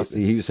toss, fight.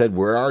 he said,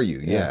 "Where are you?"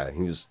 Yeah. Yeah,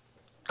 he was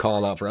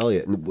calling out for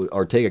Elliot, and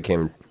Ortega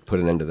came and put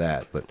an end to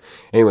that. But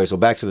anyway, so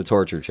back to the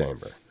torture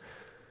chamber.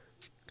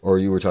 Or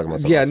you were talking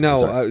about something Yeah, else. I'm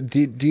no. sorry.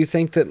 Do you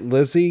think that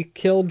Lizzie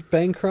killed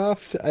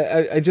Bancroft?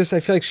 I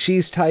feel like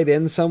she's tied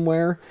in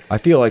somewhere. I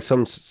feel like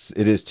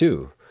it is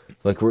too.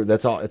 Like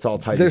it's all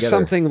tied There's together.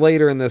 something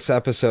later in this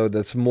episode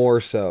that's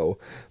more so,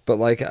 but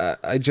like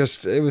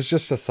it was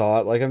just a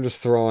thought. Like I'm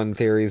just throwing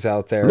theories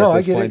out there No, at I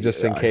this get point, it.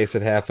 just in case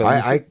it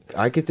happens.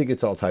 I could think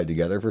it's all tied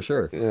together for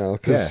sure. you know,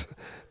 Yeah.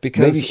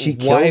 because Maybe she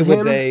why killed would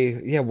him?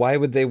 they? Yeah, why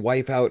would they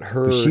wipe out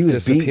her She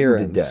was beaten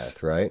disappearance? to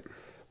death, right?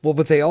 Well,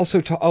 but they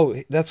also talk.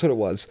 Oh, that's what it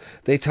was.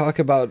 They talk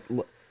about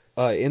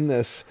in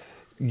this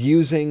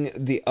using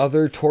the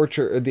other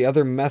torture, or the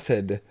other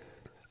method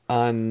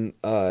on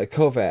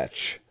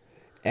Kovach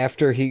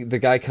after the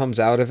guy comes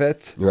out of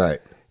it,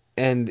 Right.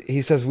 and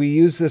he says we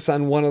used this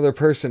on one other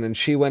person, and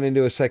she went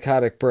into a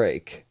psychotic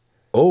break.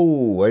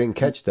 Oh, I didn't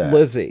catch that.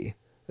 Lizzie,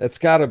 that's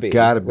gotta be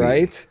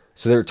right.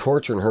 So they're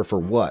torturing her for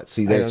what?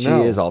 See, don't that she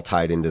know. is all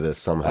tied into this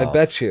somehow. I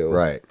bet you.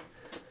 Right.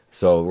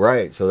 So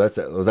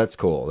that's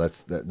cool.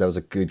 That was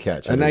a good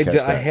catch. And didn't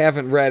catch I that.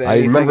 haven't read I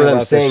anything remember them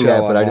about saying the that,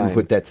 show but I didn't online.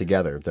 put that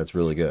together. That's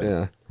really good.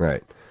 Yeah.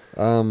 Right.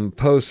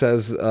 Poe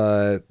says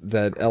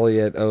that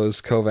Elliot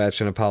owes Kovach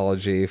an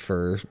apology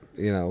for,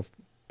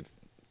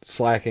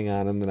 slacking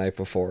on him the night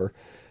before,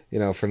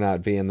 for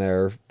not being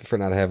there, for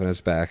not having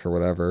his back or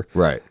whatever.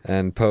 Right.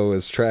 And Poe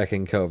is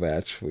tracking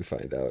Kovach, we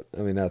find out.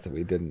 I mean, not that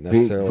we didn't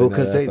necessarily Well, know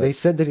because that, they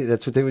said that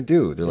that's what they would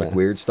do. They're like Yeah.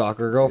 weird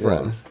stalker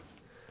girlfriends.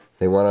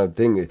 They want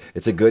to thing.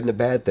 It's a good and a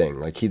bad thing.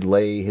 Like he'd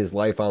lay his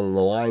life on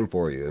the line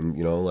for you,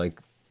 and like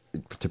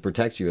to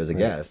protect you as a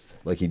guest,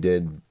 like he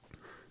did,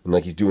 and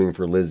like he's doing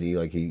for Lizzie,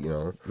 like he,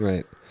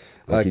 Right.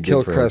 Like he did for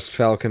him. Killcrest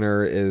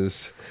Falconer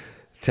is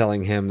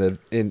telling him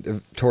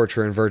that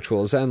torture in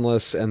virtual is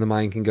endless, and the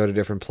mind can go to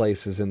different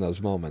places in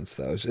those moments.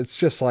 It's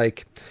just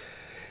like,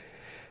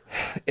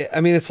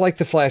 I mean, it's like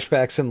the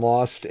flashbacks in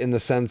Lost in the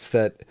sense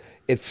that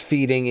it's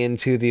feeding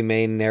into the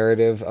main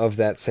narrative of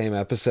that same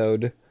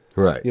episode.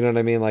 Right. You know what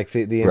I mean? Like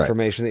the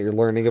information that you're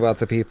learning about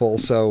the people.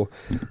 So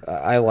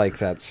I like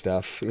that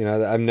stuff.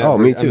 I'm never,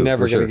 me too, I'm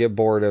never for going to sure. get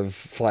bored of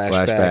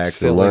flashbacks and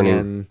filling learning.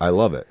 in. I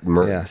love it.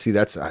 Yeah. See,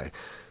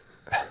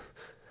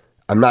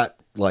 I'm not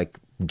like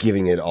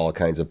giving it all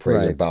kinds of praise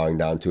or Right. bowing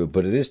down to it,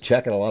 but it is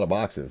checking a lot of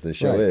boxes. This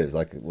show Right. is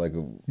like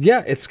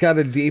Yeah, it's got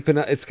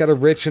a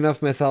rich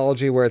enough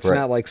mythology where it's Right.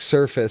 not like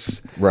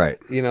surface. right.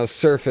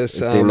 Surface.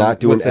 They're not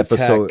doing with the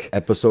tech.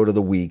 episode of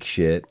the week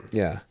shit.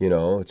 Yeah.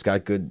 It's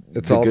got good.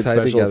 It's good all tied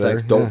special together,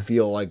 effects. Don't yeah.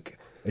 feel like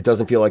it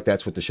doesn't feel like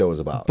that's what the show is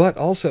about. But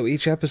also,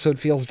 each episode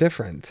feels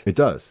different. It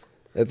does.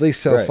 At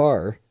least so Right.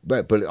 far.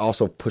 But it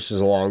also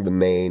pushes along the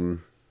main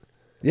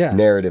Yeah.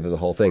 narrative of the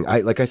whole thing.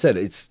 Like I said,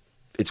 it's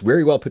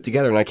very well put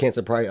together, and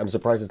I'm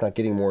surprised it's not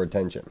getting more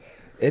attention.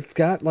 It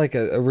got like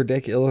a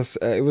ridiculous.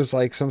 It was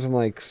like something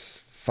like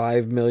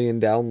 5 million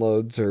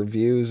downloads or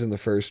views in the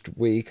first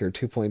week, or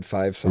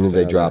 2.5 something. And did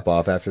they or drop other.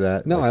 off after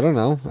that? No, I don't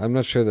know. I'm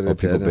not sure that it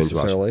People did binge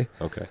watch. necessarily.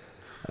 Okay.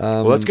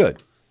 Well, that's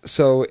good.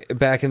 So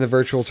back in the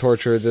virtual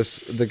torture,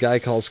 the guy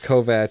calls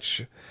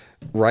Kovac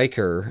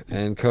Riker,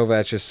 and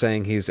Kovac is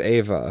saying he's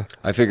Ava.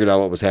 I figured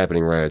out what was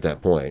happening right at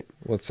that point.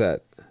 What's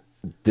that?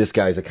 This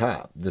guy's a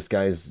cop. This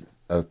guy's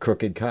a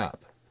crooked cop.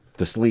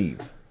 The sleeve.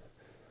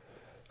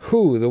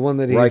 Who? The one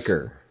that he's...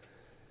 Riker.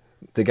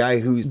 The guy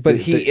who's... But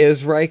he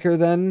is Riker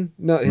then?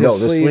 No, his No,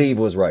 the sleeve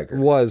was Riker.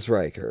 Was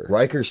Riker.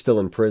 Riker's still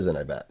in prison,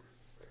 I bet.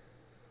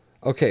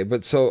 Okay,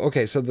 but so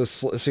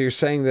you're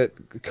saying that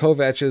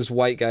Kovac's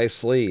white guy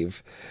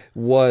sleeve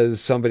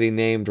was somebody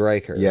named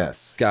Riker?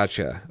 Yes.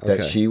 Gotcha. Okay.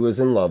 That she was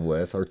in love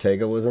with.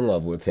 Ortega was in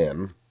love with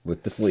him,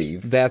 with the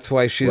sleeve. That's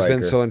why she's been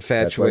Riker. so That's why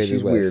infatuated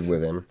she's with. weird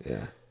with him.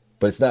 Yeah.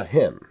 But it's not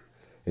him.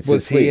 It's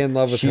Was his he sleeve. in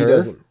love with She her?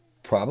 doesn't.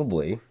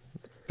 Probably.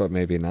 But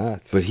maybe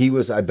not. But he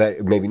was, I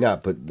bet, maybe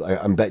not, but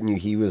I'm betting you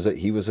he was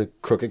a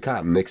crooked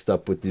cop mixed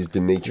up with these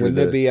Dimitri.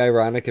 Wouldn't it be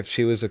ironic if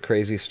she was a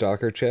crazy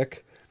stalker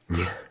chick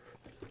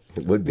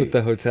It would be. with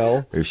the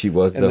hotel? If she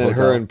was And the then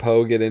hotel. her and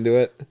Poe get into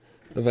it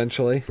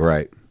eventually?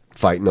 Right.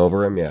 Fighting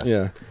over him, yeah.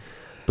 Yeah.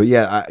 But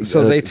yeah,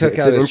 So they took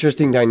it's out an his-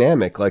 interesting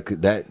dynamic, like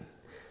that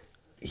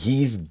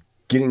he's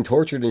getting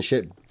tortured and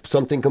shit,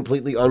 something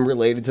completely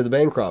unrelated to the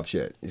Bancroft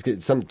shit. He's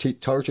getting some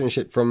torture and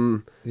shit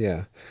from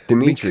Yeah.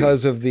 Dimitri.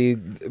 Because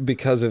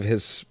of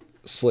his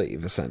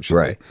sleeve, essentially.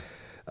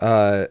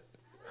 Right.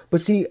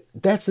 But see,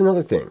 that's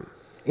another thing.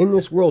 In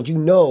this world,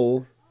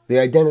 the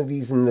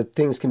identities and the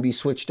things can be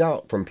switched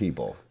out from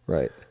people.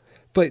 Right.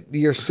 But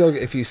you're still,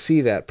 if you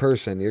see that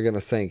person, you're going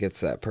to think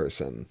it's that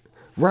person.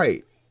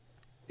 Right.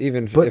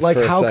 Even But if like,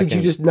 for a how could you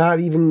second. just not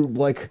even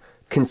like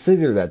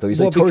consider that though? He's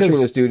like Well, torturing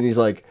because- this dude, and he's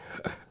like,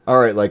 "All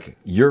right, like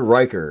you're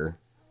Riker,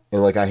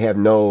 and like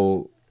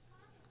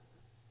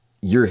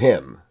you're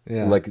him.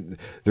 Yeah. And, like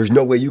there's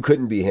no way you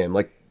couldn't be him.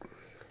 Like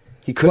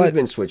he couldn't have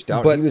been switched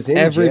out. But He was in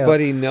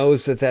everybody jail.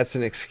 knows that that's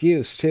an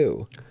excuse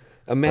too.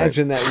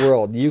 Imagine that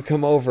world. You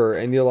come over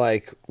and you're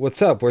like,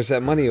 "What's up? Where's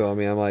that money you owe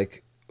me?" I'm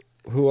like,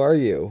 "Who are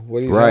you?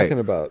 What are you Right. talking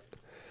about?"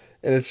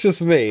 And it's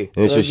just me.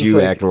 And it's I'm just you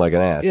like, acting like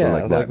an ass. yeah, and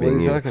like not like, what are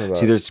being you you. talking about?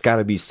 See, there's got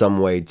to be some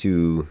way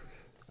to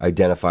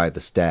identify the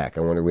stack.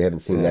 I wonder. We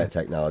haven't seen Yeah. that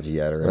technology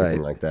yet or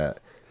anything Right. like that.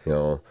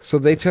 So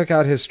they took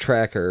out his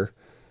tracker.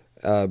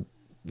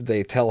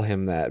 They tell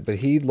him that, but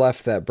he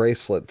left that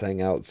bracelet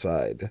thing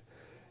outside,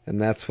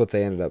 and that's what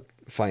they ended up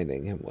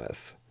finding him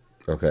with,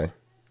 Okay.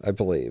 I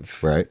believe.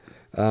 Right.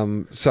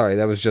 Sorry,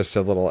 that was just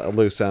a little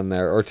loose end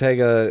there.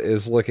 Ortega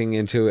is looking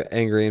into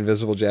angry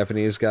invisible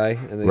Japanese guy,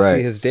 and they Right.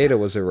 see his data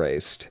was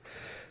erased.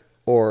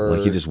 Or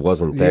Like he just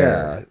wasn't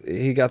there. Yeah,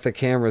 he got the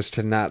cameras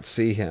to not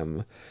see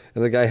him.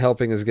 And the guy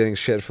helping is getting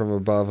shit from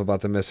above about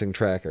the missing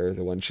tracker,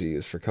 the one she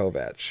used for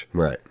Kovac.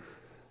 Right.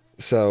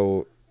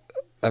 So,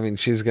 I mean,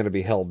 she's going to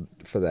be held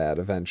for that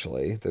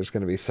eventually. There's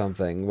going to be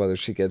something, whether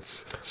she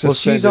gets suspended Well,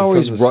 she's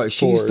always from the run.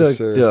 She's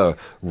force or- the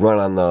run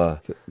on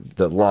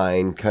the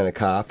line kind of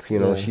cop.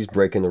 Yeah. She's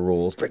breaking the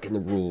rules. Breaking the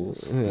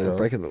rules. Yeah,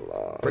 breaking the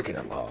law. Breaking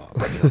the law.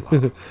 Breaking the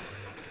law.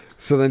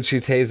 So then she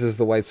tases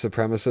the white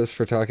supremacist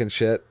for talking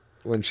shit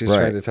when she's Right.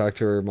 trying to talk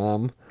to her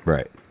mom.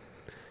 Right.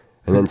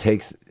 And then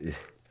takes.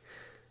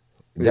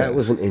 That Yeah.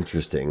 was an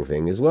interesting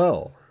thing as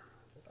well.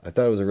 I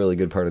thought it was a really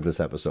good part of this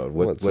episode.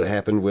 What What's that?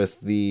 happened with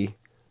the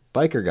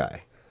biker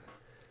guy?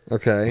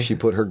 Okay. She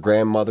put her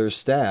grandmother's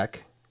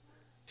stack.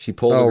 She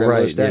pulled her Oh,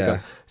 grandmother's right, stack yeah. up.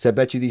 So I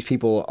bet you these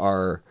people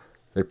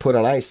they're put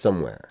on ice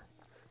somewhere.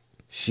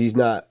 She's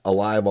not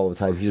alive all the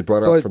time. He's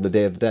brought her But- up from the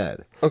Day of the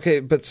Dead. Okay,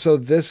 but so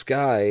this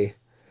guy,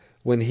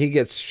 when he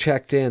gets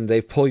checked in, they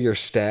pull your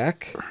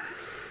stack?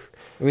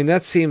 I mean,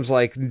 that seems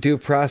like due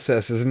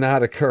process is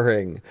not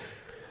occurring.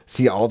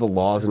 See, all the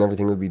laws and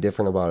everything would be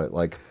different about it.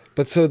 Like,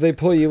 But so they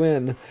pull you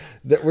in.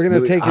 That we're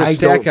going to take your I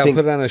stack don't out, think-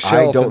 put it on a I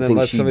shelf, don't and then think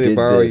let she somebody did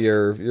borrow this.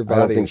 your I don't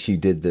body. think she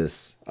did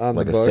this On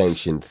the like a books?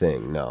 sanctioned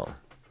thing. No,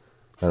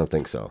 I don't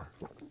think so.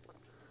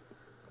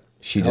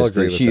 She I'll just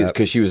agree with that.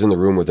 because she was in the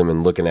room with him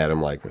and looking at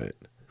him like, Right.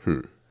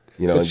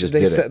 you know, But and just they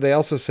did said, it. they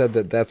also said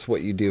that that's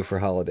what you do for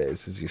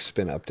holidays: is you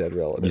spin up dead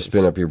relatives. You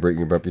spin up your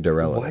dead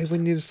relatives. Why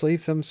wouldn't you just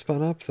leave them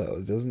spun up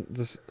though? Doesn't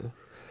this?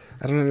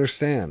 I don't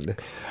understand.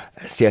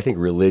 See, I think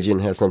religion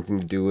has something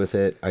to do with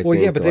it. I Well,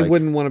 think, yeah, but they like,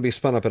 wouldn't want to be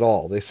spun up at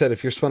all. They said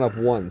if you're spun up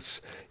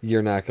once,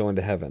 you're not going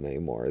to heaven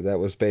anymore. That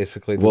was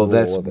basically the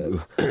rule of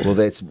it. Well,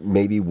 that's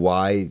maybe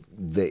why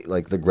they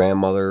like the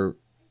grandmother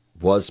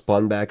was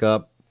spun back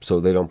up, so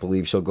they don't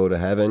believe she'll go to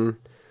heaven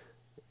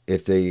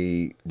if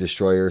they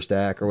destroy her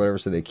stack or whatever.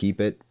 So they keep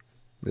it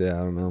Yeah,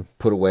 I don't know.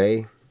 put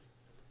away,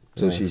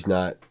 so Yeah. she's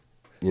not,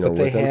 you know. But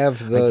they with them.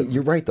 have the-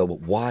 You're right though,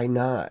 but why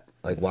not?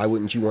 Like, why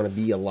wouldn't you want to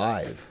be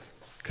alive?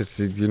 Because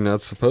you're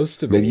not supposed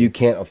to be. Maybe you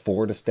can't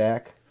afford a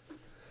stack.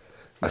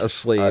 a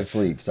sleeve. A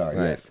sleeve, sorry.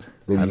 Right. Yes.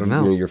 Maybe I don't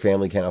know. Your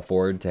family can't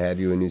afford to have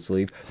you a new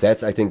sleeve. I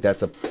think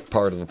that's a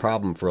part of the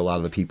problem for a lot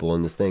of the people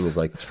in this thing is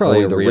like It's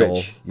probably only a the real-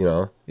 rich, you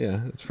know.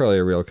 Yeah, it's probably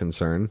a real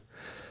concern.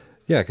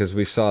 Yeah, because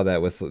we saw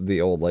that with the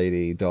old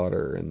lady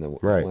daughter in the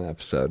Right. one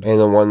episode. And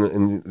the one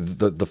in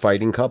the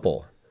fighting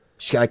couple.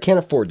 I can't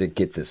afford to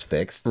get this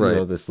fixed, you Right.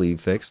 know, the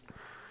sleeve fixed.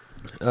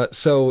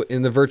 So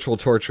in the virtual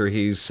torture,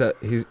 he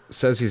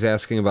says he's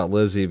asking about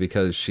Lizzie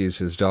because she's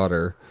his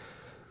daughter,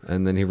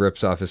 and then he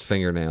rips off his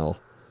fingernail,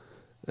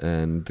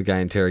 and the guy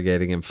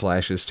interrogating him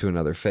flashes to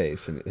another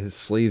face, and his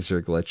sleeves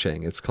are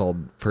glitching. It's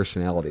called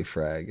personality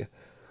frag.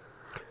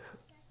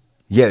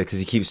 Yeah, because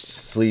he keeps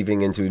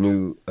sleeving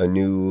into a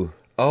new.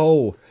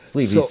 Oh,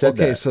 Sleeve, he so, said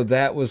okay, that. so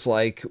that was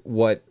like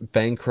what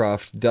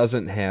Bancroft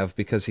doesn't have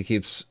because he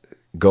keeps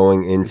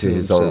Going into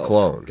his own himself.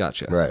 clone.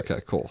 Gotcha. Right.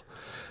 Okay, cool.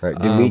 Right.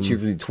 Dimitri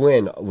the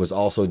twin was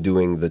also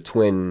doing the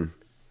twin.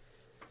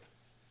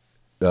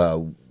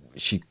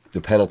 The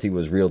penalty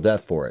was real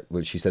death for it,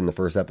 which she said in the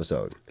first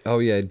episode. Oh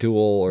yeah,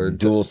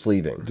 dual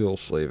Sleeving. dual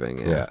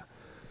sleeving. Yeah.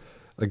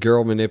 A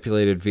girl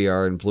manipulated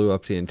VR and blew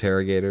up the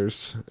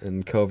interrogators,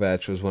 and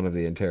Kovac was one of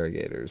the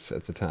interrogators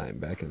at the time,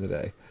 back in the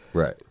day.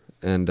 Right.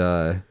 And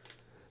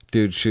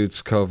dude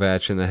shoots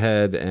Kovac in the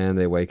head, and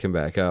they wake him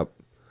back up.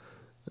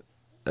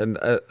 And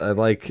I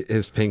like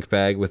his pink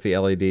bag with the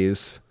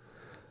LEDs.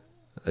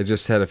 I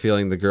just had a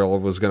feeling the girl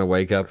was going to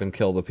wake up and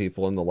kill the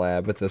people in the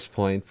lab at this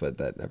point, but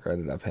that never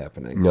ended up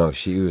happening. No,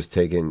 she was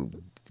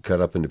cut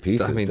up into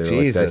pieces. I mean, They were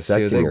Jesus, dude,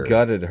 dissecting they her.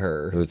 gutted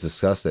her. It was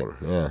disgusting.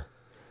 Yeah.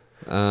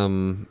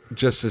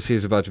 Just as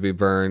he's about to be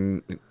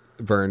burned,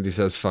 he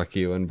says "fuck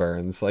you" and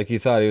burns. Like he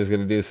thought he was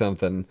going to do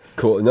something.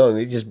 Cool. No,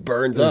 he just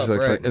burns It was up.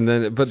 like- Right. And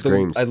then, but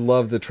Screams. I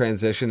love the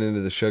transition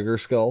into the sugar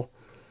skull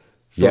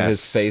from Yes.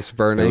 his face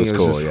burning. It was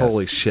cool, just yes.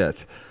 holy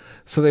shit.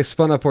 So they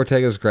spun up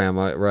Ortega's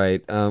grandma,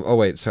 right? Oh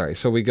wait, sorry.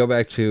 So we go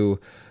back to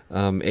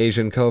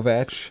Asian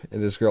Kovac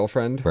and his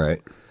girlfriend.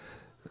 Right.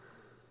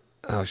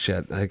 Oh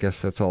shit! I guess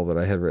that's all that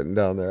I had written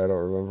down there. I don't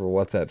remember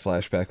what that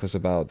flashback was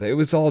about. It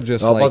was all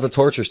just All like about the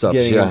torture stuff.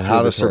 getting Yeah, him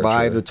how through to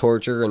survive the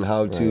torture. torture and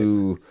how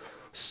to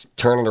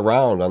turn it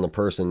around on the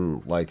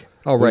person. Like,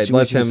 Oh, right, she let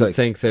was them like,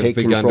 think they've take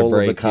begun to control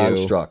break of the you.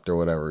 construct or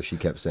whatever she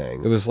kept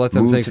saying. It was let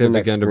them Move think to the they've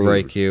next begun to screen.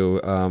 break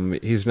you.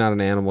 He's not an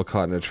animal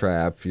caught in a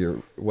trap.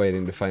 You're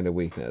waiting to find a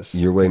weakness.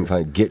 You're waiting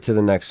to get to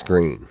the next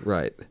screen.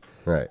 Right.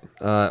 Right.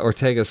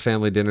 Ortega's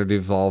family dinner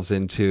devolves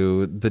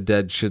into the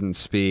dead shouldn't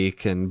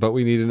speak, but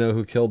we need to know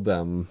who killed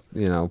them.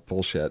 You know,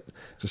 bullshit.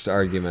 Just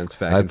arguments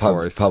back and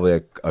forth.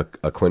 Probably a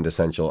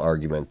quintessential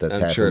argument that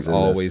I'm happens. sure it in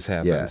always this.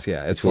 happens.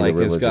 Yeah, it's between like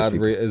the religious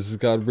people. is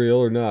God real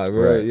or not?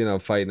 We're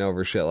Right. Fighting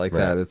over shit like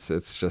that. It's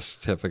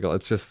just typical.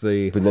 It's just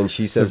the But then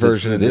she says,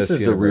 version of "This is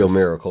the real universe.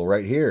 miracle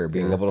right here,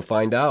 being able to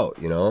find out."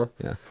 You know.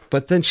 Yeah.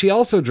 But then she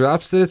also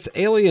drops that it's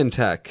alien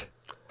tech.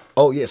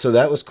 Oh yeah, so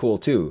that was cool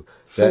too.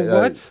 So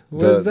what?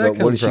 Where did that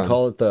come what did she from?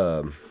 call it?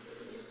 The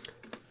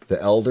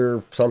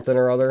elder something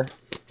or other.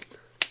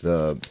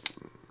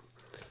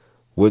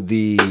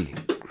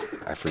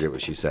 I forget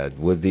what she said.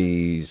 Would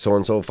the so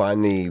and so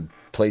find the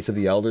place of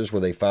the elders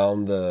where they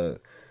found the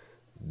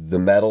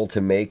metal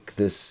to make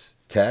this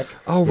tech?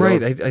 Oh, You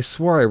right. know? I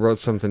swore I wrote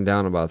something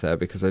down about that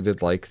because I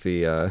did like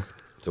the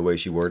The way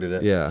she worded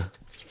it. yeah.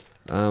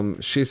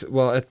 She's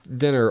at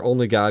dinner.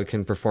 Only God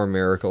can perform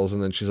miracles,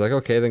 and then she's like,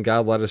 "Okay, then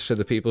God led us to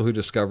the people who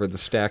discovered the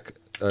stack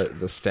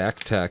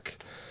tech."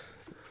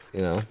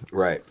 You know,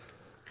 Right.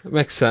 it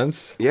makes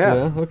sense. Yeah. You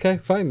know? Okay,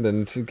 fine.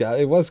 Then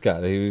it was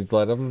God. He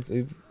led him.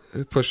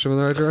 He pushed him in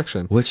the right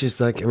direction. Which is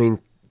like, I mean,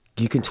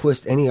 you can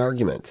twist any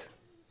argument.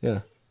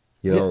 Yeah.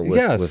 You know,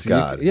 with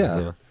God.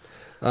 Yeah.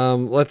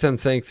 Let them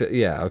think that.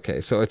 Yeah.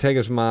 Okay. So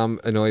Ortega's mom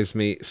annoys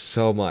me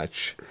so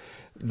much.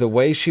 The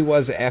way she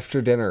was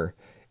after dinner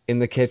in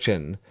the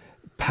kitchen,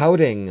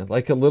 pouting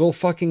like a little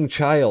fucking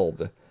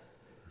child,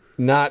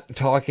 not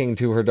talking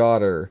to her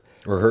daughter.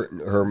 Or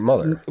her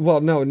mother.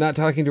 Well, no, not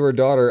talking to her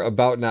daughter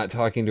about not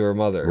talking to her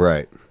mother.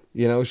 Right.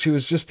 You know, she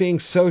was just being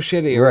so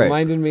shitty. It Right.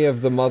 reminded me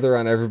of the mother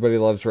on Everybody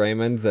Loves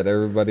Raymond that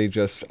everybody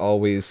just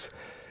always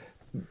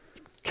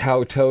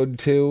kowtowed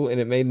to, and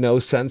it made no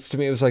sense to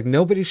me. It was like,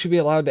 nobody should be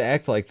allowed to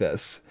act like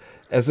this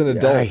as an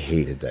adult. I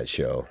hated that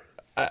show.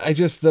 I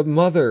just, the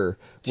mother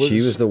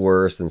She was the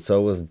worst, and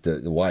so was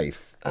the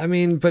wife. I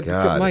mean, but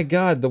God. my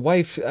God, the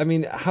wife, I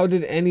mean, how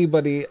did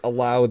anybody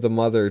allow the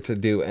mother to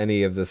do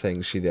any of the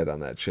things she did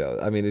on that show?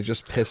 I mean, it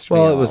just pissed me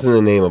off. Well, it was in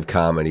the name of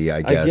comedy,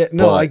 I guess.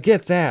 I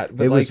get that,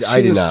 but it like, was. she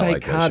I did was not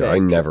psychotic. like that show. I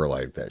never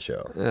liked that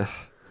show.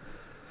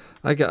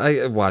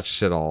 I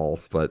watched it all,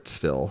 but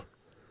still.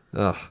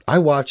 Ugh. I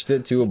watched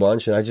it too a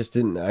bunch, and I just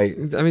didn't.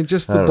 I mean,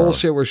 just I the don't know.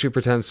 bullshit where she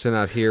pretends to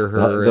not hear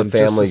her. The and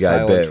just Family the Guy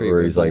silent bit where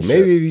treatment he's like, bullshit.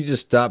 maybe if you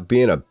just stop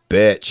being a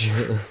bitch.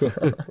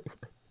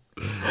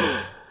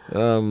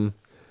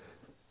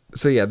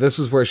 So yeah, this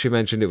is where she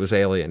mentioned it was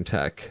alien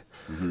tech.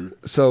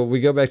 So we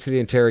go back to the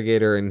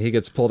interrogator, and he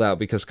gets pulled out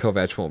because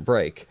Kovacs won't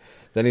break.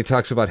 Then he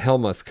talks about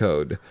Helmuth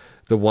Code.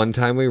 The one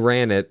time we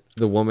ran it,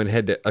 the woman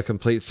had a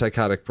complete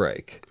psychotic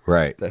break.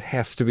 Right. That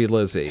has to be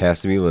Lizzie.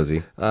 Has to be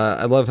Lizzie.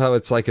 I love how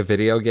it's like a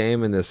video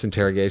game in this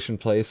interrogation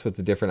place with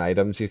the different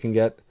items you can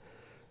get.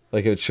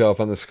 Like it would show up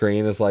on the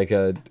screen as like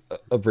a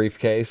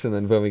briefcase, and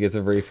then boom, he gets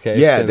a briefcase.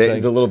 Yeah, kind of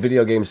thing. the little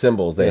video game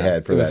symbols they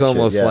had for it was that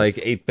almost shit. Yes. like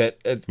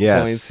 8-bit at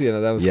Yes. points. You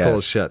know, that was Yes. cool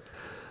as shit.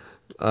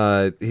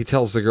 He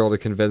tells the girl to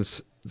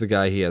convince the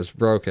guy he has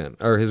broken,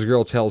 or his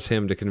girl tells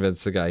him to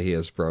convince the guy he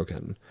has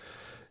broken.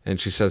 And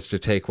she says to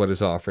take what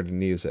is offered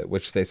and use it,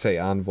 which they say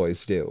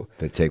envoys do.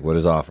 They take what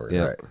is offered.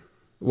 Yeah. Right.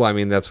 Well, I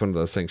mean, that's one of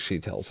those things she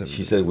tells him.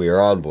 She said, "We are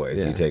envoys.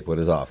 Yeah. We take what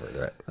is offered."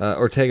 Right.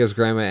 Ortega's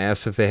grandma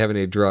asks if they have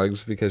any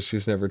drugs because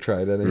she's never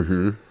tried any.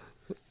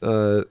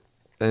 And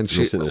She's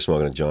she, sitting there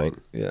smoking a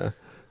joint. yeah.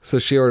 So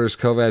she orders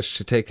Kovacs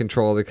to take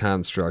control of the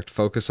construct,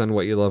 focus on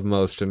what you love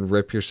most, and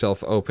rip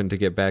yourself open to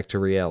get back to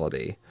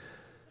reality.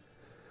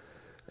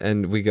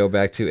 And we go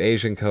back to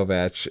Asian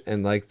Kovacs,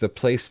 and like the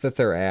place that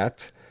they're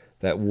at,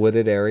 that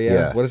wooded area.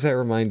 Yeah. What does that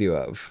remind you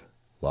of?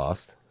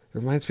 Lost. It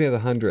reminds me of the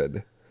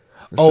 100.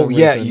 for Oh some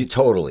yeah, reason. you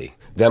totally.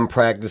 Them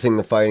practicing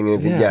the fighting and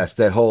everything. Yeah. Yes,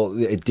 that whole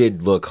it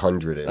did look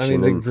 100-ish. I mean,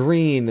 And the then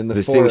green and the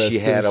thing forest. she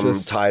had it was them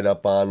just- tied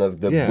up on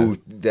the Yeah.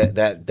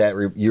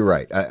 booth. You're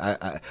right.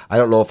 I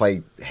don't know if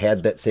I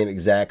had that same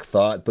exact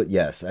thought, but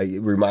yes,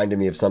 it reminded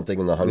me of something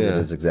in the 100. Yeah.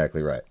 Is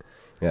exactly right.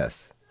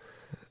 Yes.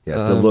 Yes,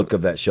 the look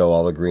of that show,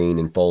 all the green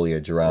and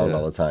foliage around Yeah.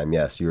 all the time.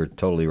 Yes, you're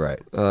totally right.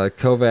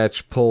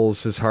 Kovacs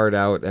pulls his heart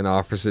out and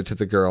offers it to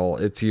the girl.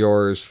 It's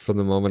yours from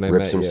the moment I met you.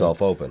 Rips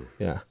himself open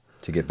Yeah.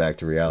 to get back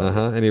to reality.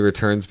 And he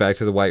returns back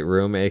to the White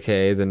Room,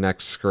 a.k.a. the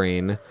next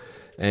screen,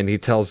 and he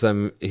tells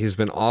them he's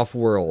been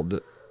off-world,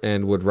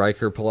 and would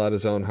Riker pull out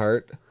his own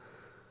heart?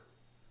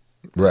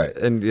 Right.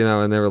 And, you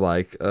know, and they were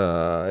like,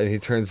 and he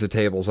turns the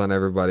tables on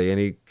everybody, and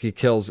he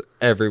kills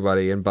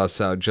everybody and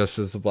busts out just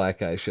as the black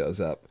guy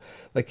shows up.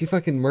 Like, he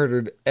fucking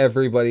murdered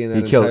everybody in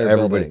that He killed entire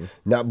everybody. building.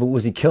 Now, but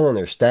was he killing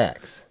their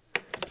stacks?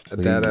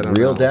 Was That he I don't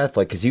real know. death?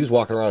 Like, because he was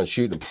walking around and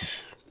shooting.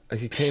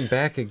 He came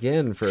back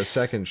again for a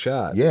second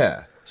shot.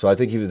 Yeah. So I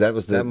think he was.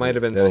 That might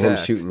have been him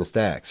stacked. shooting the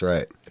stacks,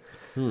 right?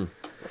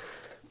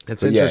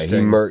 It's But yeah,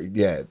 interesting.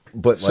 yeah,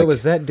 but So like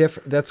is that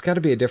different? That's got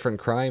to be a different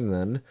crime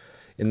then,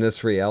 in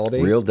this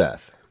reality. real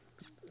death.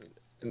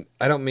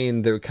 I don't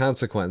mean the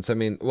consequence. I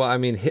mean,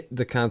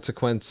 the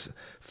consequence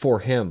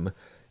for him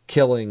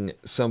killing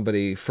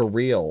somebody for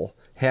real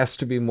has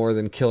to be more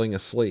than killing a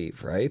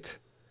sleeve, right?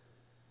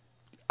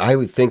 I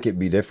would think it'd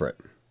be different.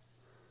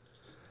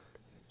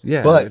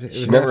 Yeah, But it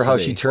would remember have how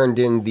to she be. turned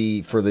in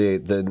the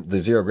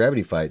zero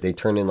gravity fight? They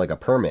turned in like a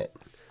permit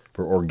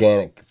for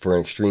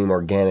an extreme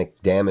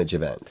organic damage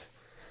event.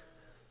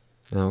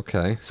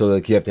 Okay. So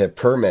like you have to have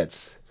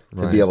permits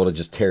to Right. be able to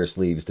just tear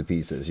sleeves to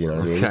pieces. You know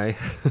what I mean? Okay.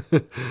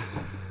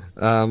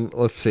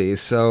 Let's see.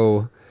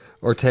 So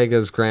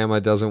Ortega's grandma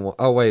doesn't want.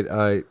 Oh wait,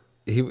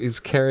 he's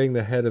carrying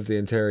the head of the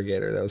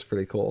interrogator. That was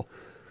pretty cool.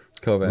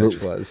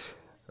 Kovacs was.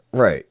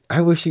 Right.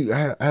 I wish he.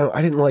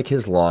 I didn't like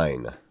his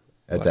line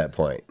at that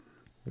point.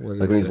 What did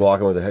Like he when he's say?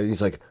 walking with the head,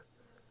 he's like,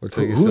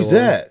 Ortega's "Who's still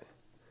alive? that?"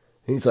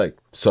 And he's like,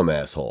 "Some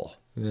asshole."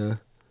 Yeah.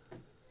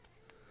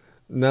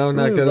 No,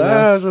 not good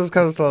enough. That was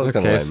kind of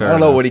Okay, lame. fair I don't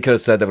know enough. what he could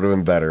have said that would have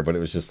been better, but it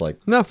was just like,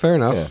 No, fair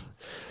enough.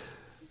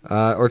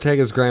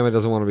 Ortega's grandma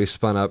doesn't want to be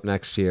spun up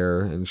next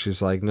year, and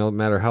she's like, no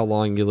matter how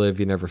long you live,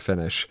 you never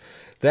finish.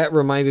 That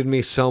reminded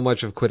me so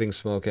much of quitting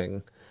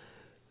smoking.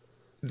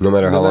 no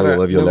matter how No long matter- you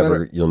live,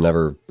 you'll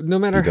never. No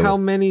matter be done how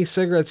with- many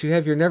cigarettes you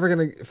have, you're never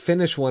going to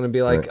finish one and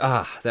be like,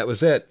 Right. that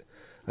was it.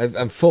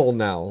 I'm full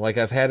now. Like,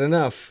 I've had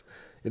enough.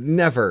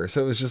 Never.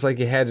 So it was just like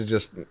you had to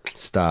just...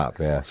 Stop.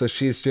 Yeah. So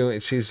she's doing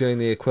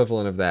the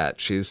equivalent of that.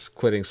 She's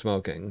quitting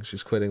smoking.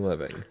 She's quitting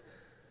living.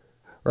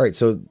 Right.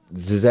 So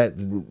does that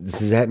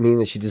mean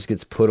that she just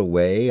gets put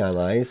away on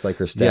ice, like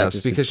her staff? Yes,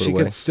 just because gets put she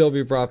away? could still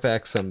be brought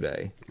back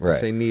someday Right.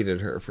 if they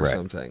needed her for Right.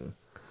 something.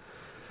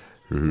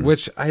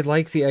 Which I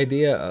like the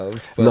idea of.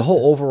 But And the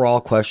whole overall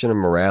question of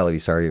morality.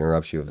 Sorry to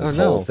interrupt you. Of this Oh,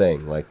 no. whole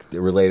thing, like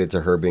related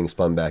to her being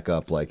spun back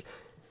up. Like,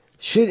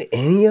 should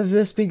any of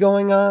this be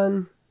going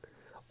on,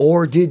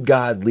 Or did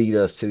God lead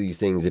us to these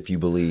things if you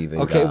believe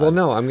in Okay, God? well,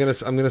 no, I'm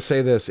gonna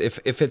say this: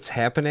 if it's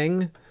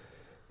happening,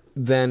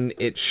 then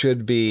it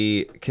should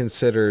be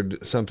considered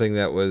something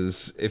that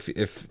was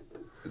if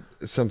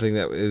something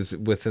that is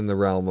within the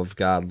realm of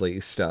godly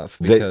stuff,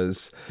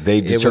 because they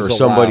it was deter allowed,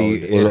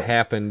 somebody in it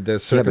happened. The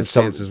but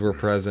circumstances were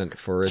present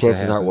for it.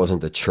 Chances to happen. are it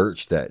wasn't the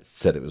church that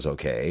said it was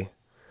okay.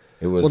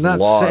 It was Well, not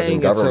laws saying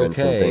and it's governments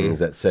and okay. things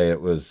that say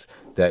it was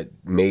that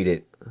made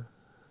it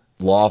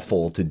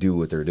lawful to do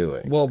what they're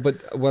doing. Well, but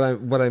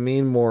what I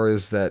mean more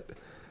is that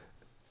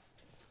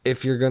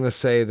if you're going to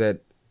say that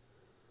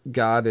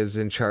God is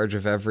in charge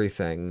of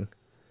everything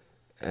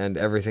and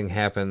everything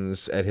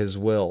happens at his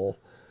will,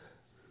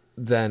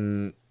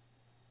 then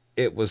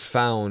it was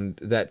found,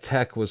 that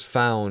tech was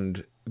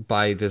found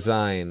by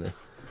design.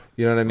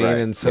 You know what I mean? Right,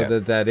 And so yeah.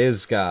 that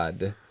is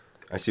God.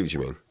 I see what you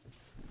mean.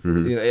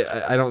 You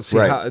know, I don't see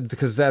Right. how,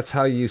 because that's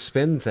how you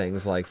spin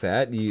things like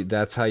that.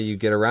 That's how you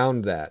get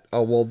around that.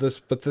 Oh, well, this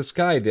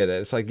guy did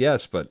it. It's like,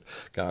 yes, but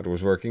God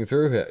was working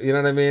through him. You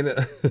know what I mean?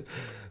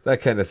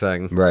 That kind of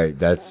thing. Right,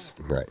 that's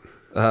right.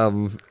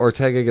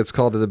 Ortega gets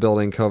called to the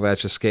building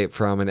Kovac escaped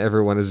from, and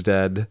everyone is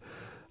dead.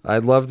 I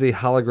love the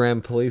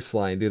hologram police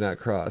line, do not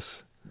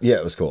cross. Yeah,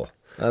 it was cool.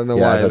 I don't know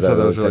why. I thought thought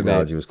that was really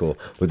technology neat. was cool.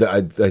 But I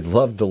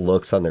loved the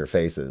looks on their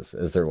faces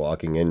as they're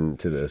walking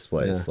into this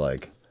place. Yeah.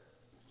 Like,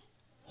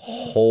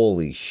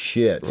 holy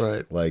shit.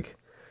 Right. Like,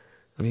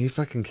 I mean, he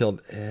fucking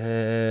killed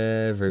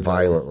everybody.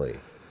 violently.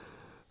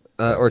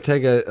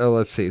 Ortega,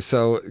 let's see.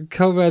 So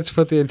Kovac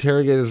put the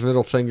interrogator's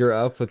middle finger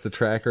up with the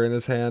tracker in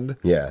his hand.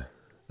 Yeah.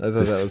 I thought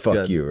Just that was fuck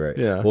good. you, right?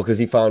 Yeah. Well, because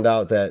he found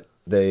out that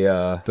they...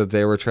 That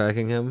they were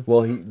tracking him?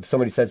 well,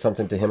 somebody said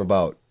something to him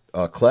about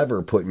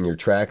Clever putting the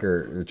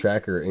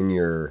tracker in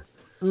your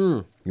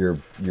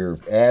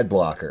ad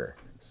blocker.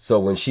 So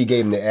when she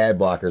gave him the ad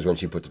blockers, when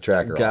she put the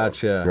tracker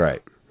Gotcha. on.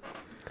 Right.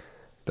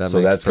 That So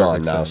makes that's gone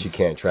perfect now. sense. She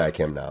can't track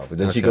him now. But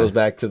then she Okay. goes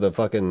back to the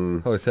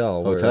fucking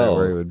Hotel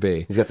where he would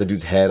be. He's got the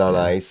dude's head on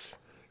ice.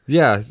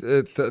 Yeah,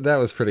 that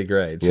was pretty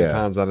great. She Yeah.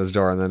 pounds on his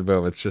door, and then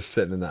boom, it's just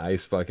sitting in the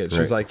ice bucket. She's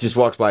Right. like, just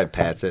walks by and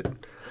pats it.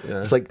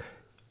 Yeah. It's like,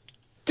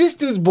 this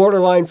dude's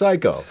borderline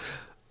psycho.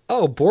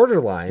 oh,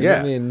 borderline.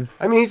 Yeah.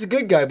 I mean, he's a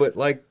good guy, but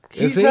like, Is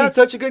he's he? not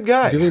such a good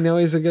guy. do we know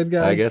he's a good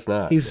guy? I guess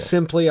not, He's yeah.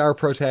 simply our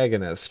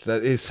protagonist.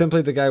 That he's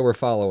simply the guy we're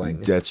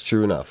following. That's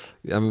true enough.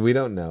 I mean, we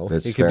don't know.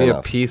 That's He could fair be a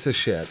enough. piece of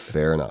shit.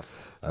 Fair enough.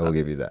 I will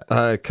give you that.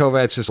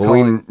 Kovac is Well,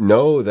 calling. we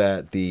know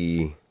that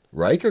the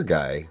Riker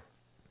guy,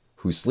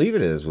 whose sleeve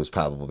it is, was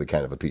probably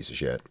kind of a piece of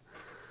shit.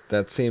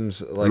 That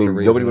seems like I mean,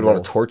 a nobody would want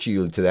reasonable- to torture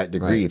you to that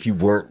degree Right. if you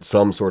weren't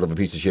some sort of a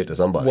piece of shit to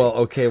somebody. Well,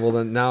 okay. Well,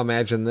 then now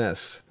imagine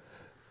this.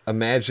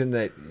 Imagine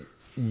that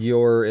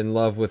you're in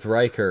love with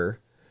Riker,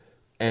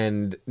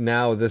 and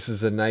now this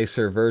is a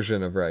nicer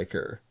version of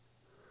Riker,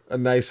 a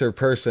nicer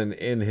person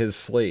in his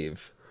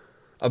sleeve,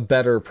 a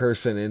better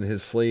person in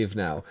his sleeve.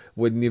 Now,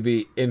 wouldn't you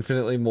be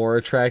infinitely more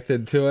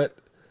attracted to it?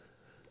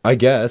 I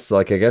guess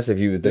if you would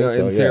You think know,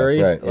 so, in yeah,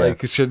 theory, right, yeah.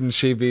 like, shouldn't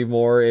she be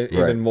more, even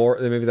Right. more?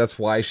 Maybe that's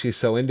why she's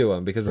so into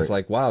him, because it's Right.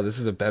 like, wow, this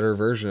is a better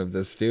version of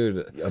this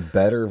dude. a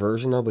better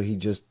version though, but he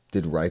just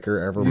did Riker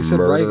ever You said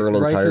murder an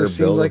entire Riker seemed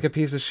building? like a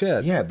piece of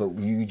shit. Yeah, but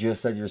you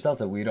just said yourself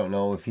that we don't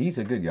know if he's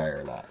a good guy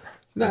or not.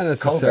 Not If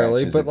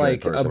necessarily, Kovacs is but a good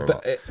like person or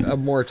not. a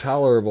more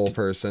tolerable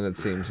person, it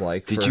seems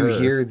like. Did for you her.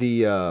 hear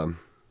the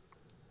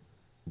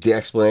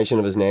explanation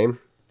of his name?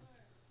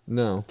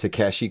 No.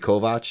 Takeshi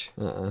Kovac?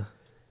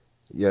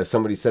 Yeah,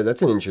 somebody said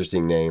that's an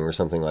interesting name or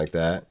something like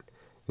that.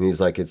 And he's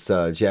like, it's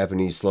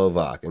Japanese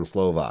Slovak and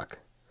Slovak.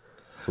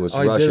 So it's Oh,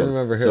 I Russian. did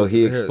remember so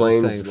he saying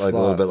explains like a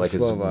little bit like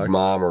Slovak. his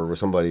mom or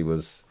somebody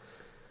was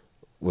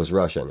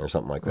Russian or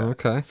something like that.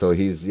 Okay. So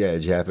he's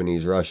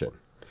Japanese Russian.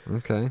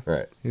 Okay.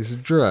 Right. He's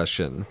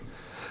Russian.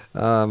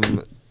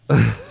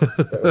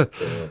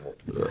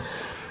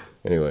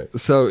 Anyway.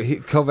 So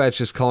Kovac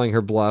is calling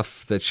her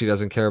bluff that she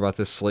doesn't care about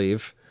this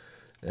sleeve,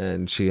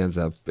 and she ends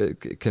up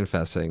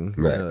confessing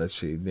Right. that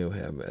she knew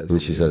him. As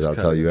And she he says, was "I'll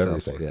tell cutting you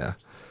himself." everything. Yeah.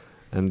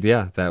 And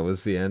yeah, that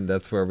was the end.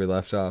 That's where we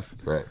left off.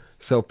 Right.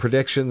 So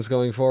predictions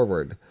going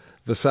forward.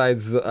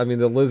 Besides, the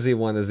Lizzie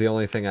one is the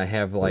only thing I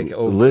have like.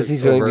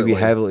 Lizzie's going to be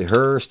overtly.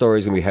 her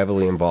story's going to be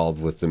heavily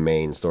involved with the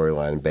main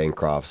storyline,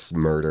 Bancroft's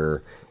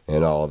murder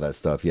and all of that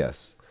stuff.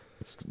 Yes.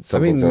 It's I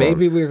something mean, to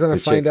maybe we're going the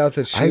to find chick- out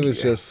that she was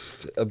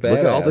just a badass. Look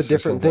at all the or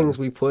different something.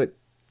 things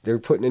they're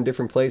putting in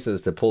different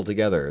places to pull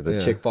together. The Yeah.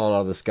 chick falling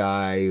out of the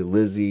sky,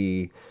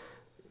 Lizzie,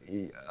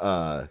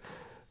 how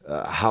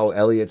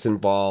Elliot's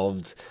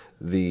involved,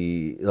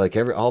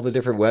 all the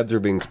different webs are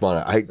being spun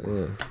out.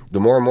 The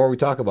more and more we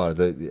talk about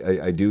it,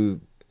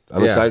 I'm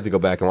Yeah. excited to go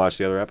back and watch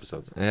the other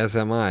episodes. As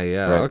am I,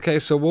 yeah. Right. Okay,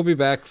 so we'll be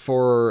back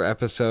for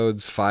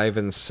episodes 5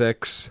 and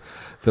 6,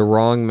 The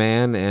Wrong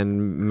Man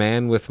and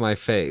Man with My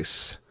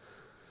Face.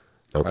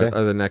 Okay.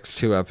 Are the next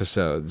 2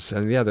 episodes.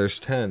 And yeah, there's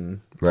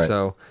 10. Right.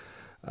 So,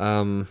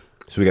 So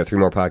we got 3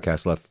 more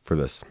podcasts left for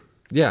this.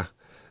 yeah.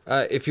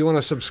 If you want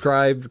to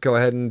subscribe, go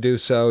ahead and do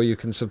so. You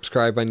can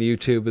subscribe on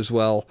YouTube as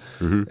well.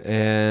 Mm-hmm.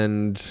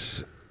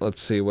 And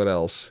let's see what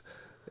else.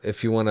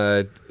 If you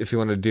wanna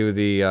do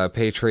the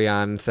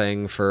Patreon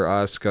thing for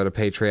us, go to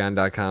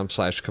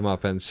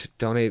patreon.com/comeuppance.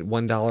 Donate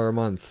 $1 a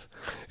month.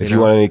 If you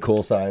want any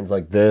cool signs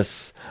like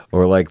this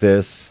or like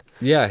this,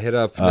 yeah, hit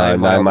up 9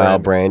 Mile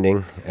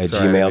Branding at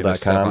Sorry, I didn't mean to gmail.com.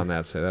 step on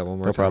that. Say that one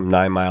more No time. problem.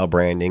 9 Mile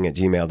Branding at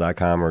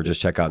gmail.com, or just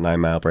check out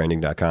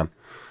 9milebranding.com.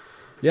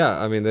 Yeah,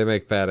 I mean, they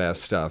make badass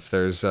stuff.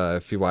 There's,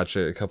 if you watch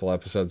a couple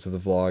episodes of the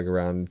vlog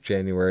around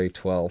January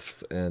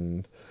 12th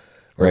or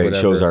Right, whatever,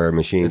 it shows our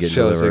machine it getting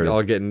shows delivered.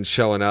 it all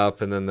showing up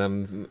and then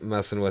them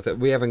messing with it.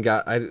 We haven't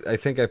got, I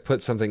think I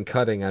put something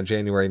cutting on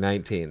January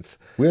 19th.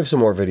 We have some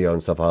more video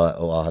and stuff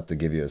I'll have to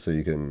give you so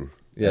you can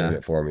Yeah. edit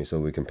it for me so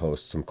we can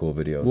post some cool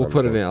videos. We'll on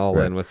put the it all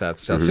right. in with that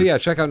stuff. So yeah,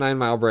 check out 9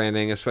 Mile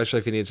Branding, especially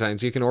if you need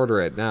signs. You can order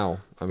it now.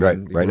 I mean, Right,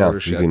 you right can now. order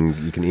shit.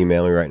 You can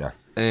email me right now.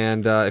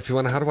 And if you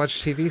want a How to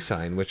Watch TV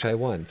sign, which I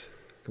want.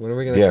 When are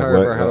we going to Yeah, carve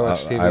our How to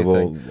Watch TV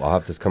thing? I'll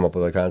have to come up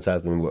with a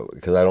concept,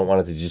 because I don't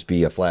want it to just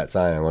be a flat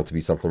sign. I want it to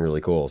be something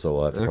really cool. So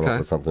we'll have to come Okay. up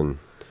with something,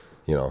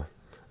 an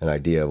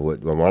idea of what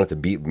I want it to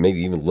be.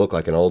 Maybe even look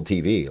like an old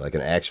TV, like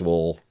an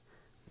actual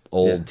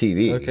old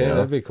TV. Okay,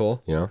 that'd be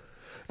cool.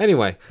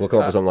 Anyway, We'll come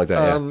up with something like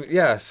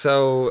that.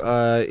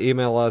 So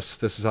email us.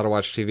 This is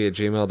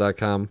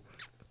howtowatchtv@gmail.com.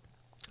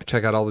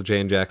 Check out all the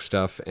Jane Jack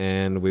stuff,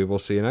 and we will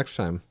see you next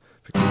time.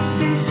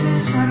 This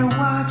is how to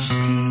watch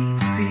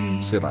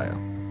TV. See you later.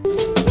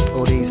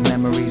 All these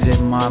memories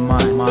in my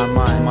mind, my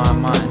mind, my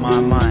mind, my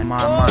mind, my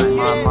mind,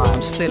 my mind.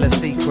 I'm still a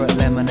secret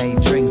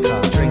lemonade drinker.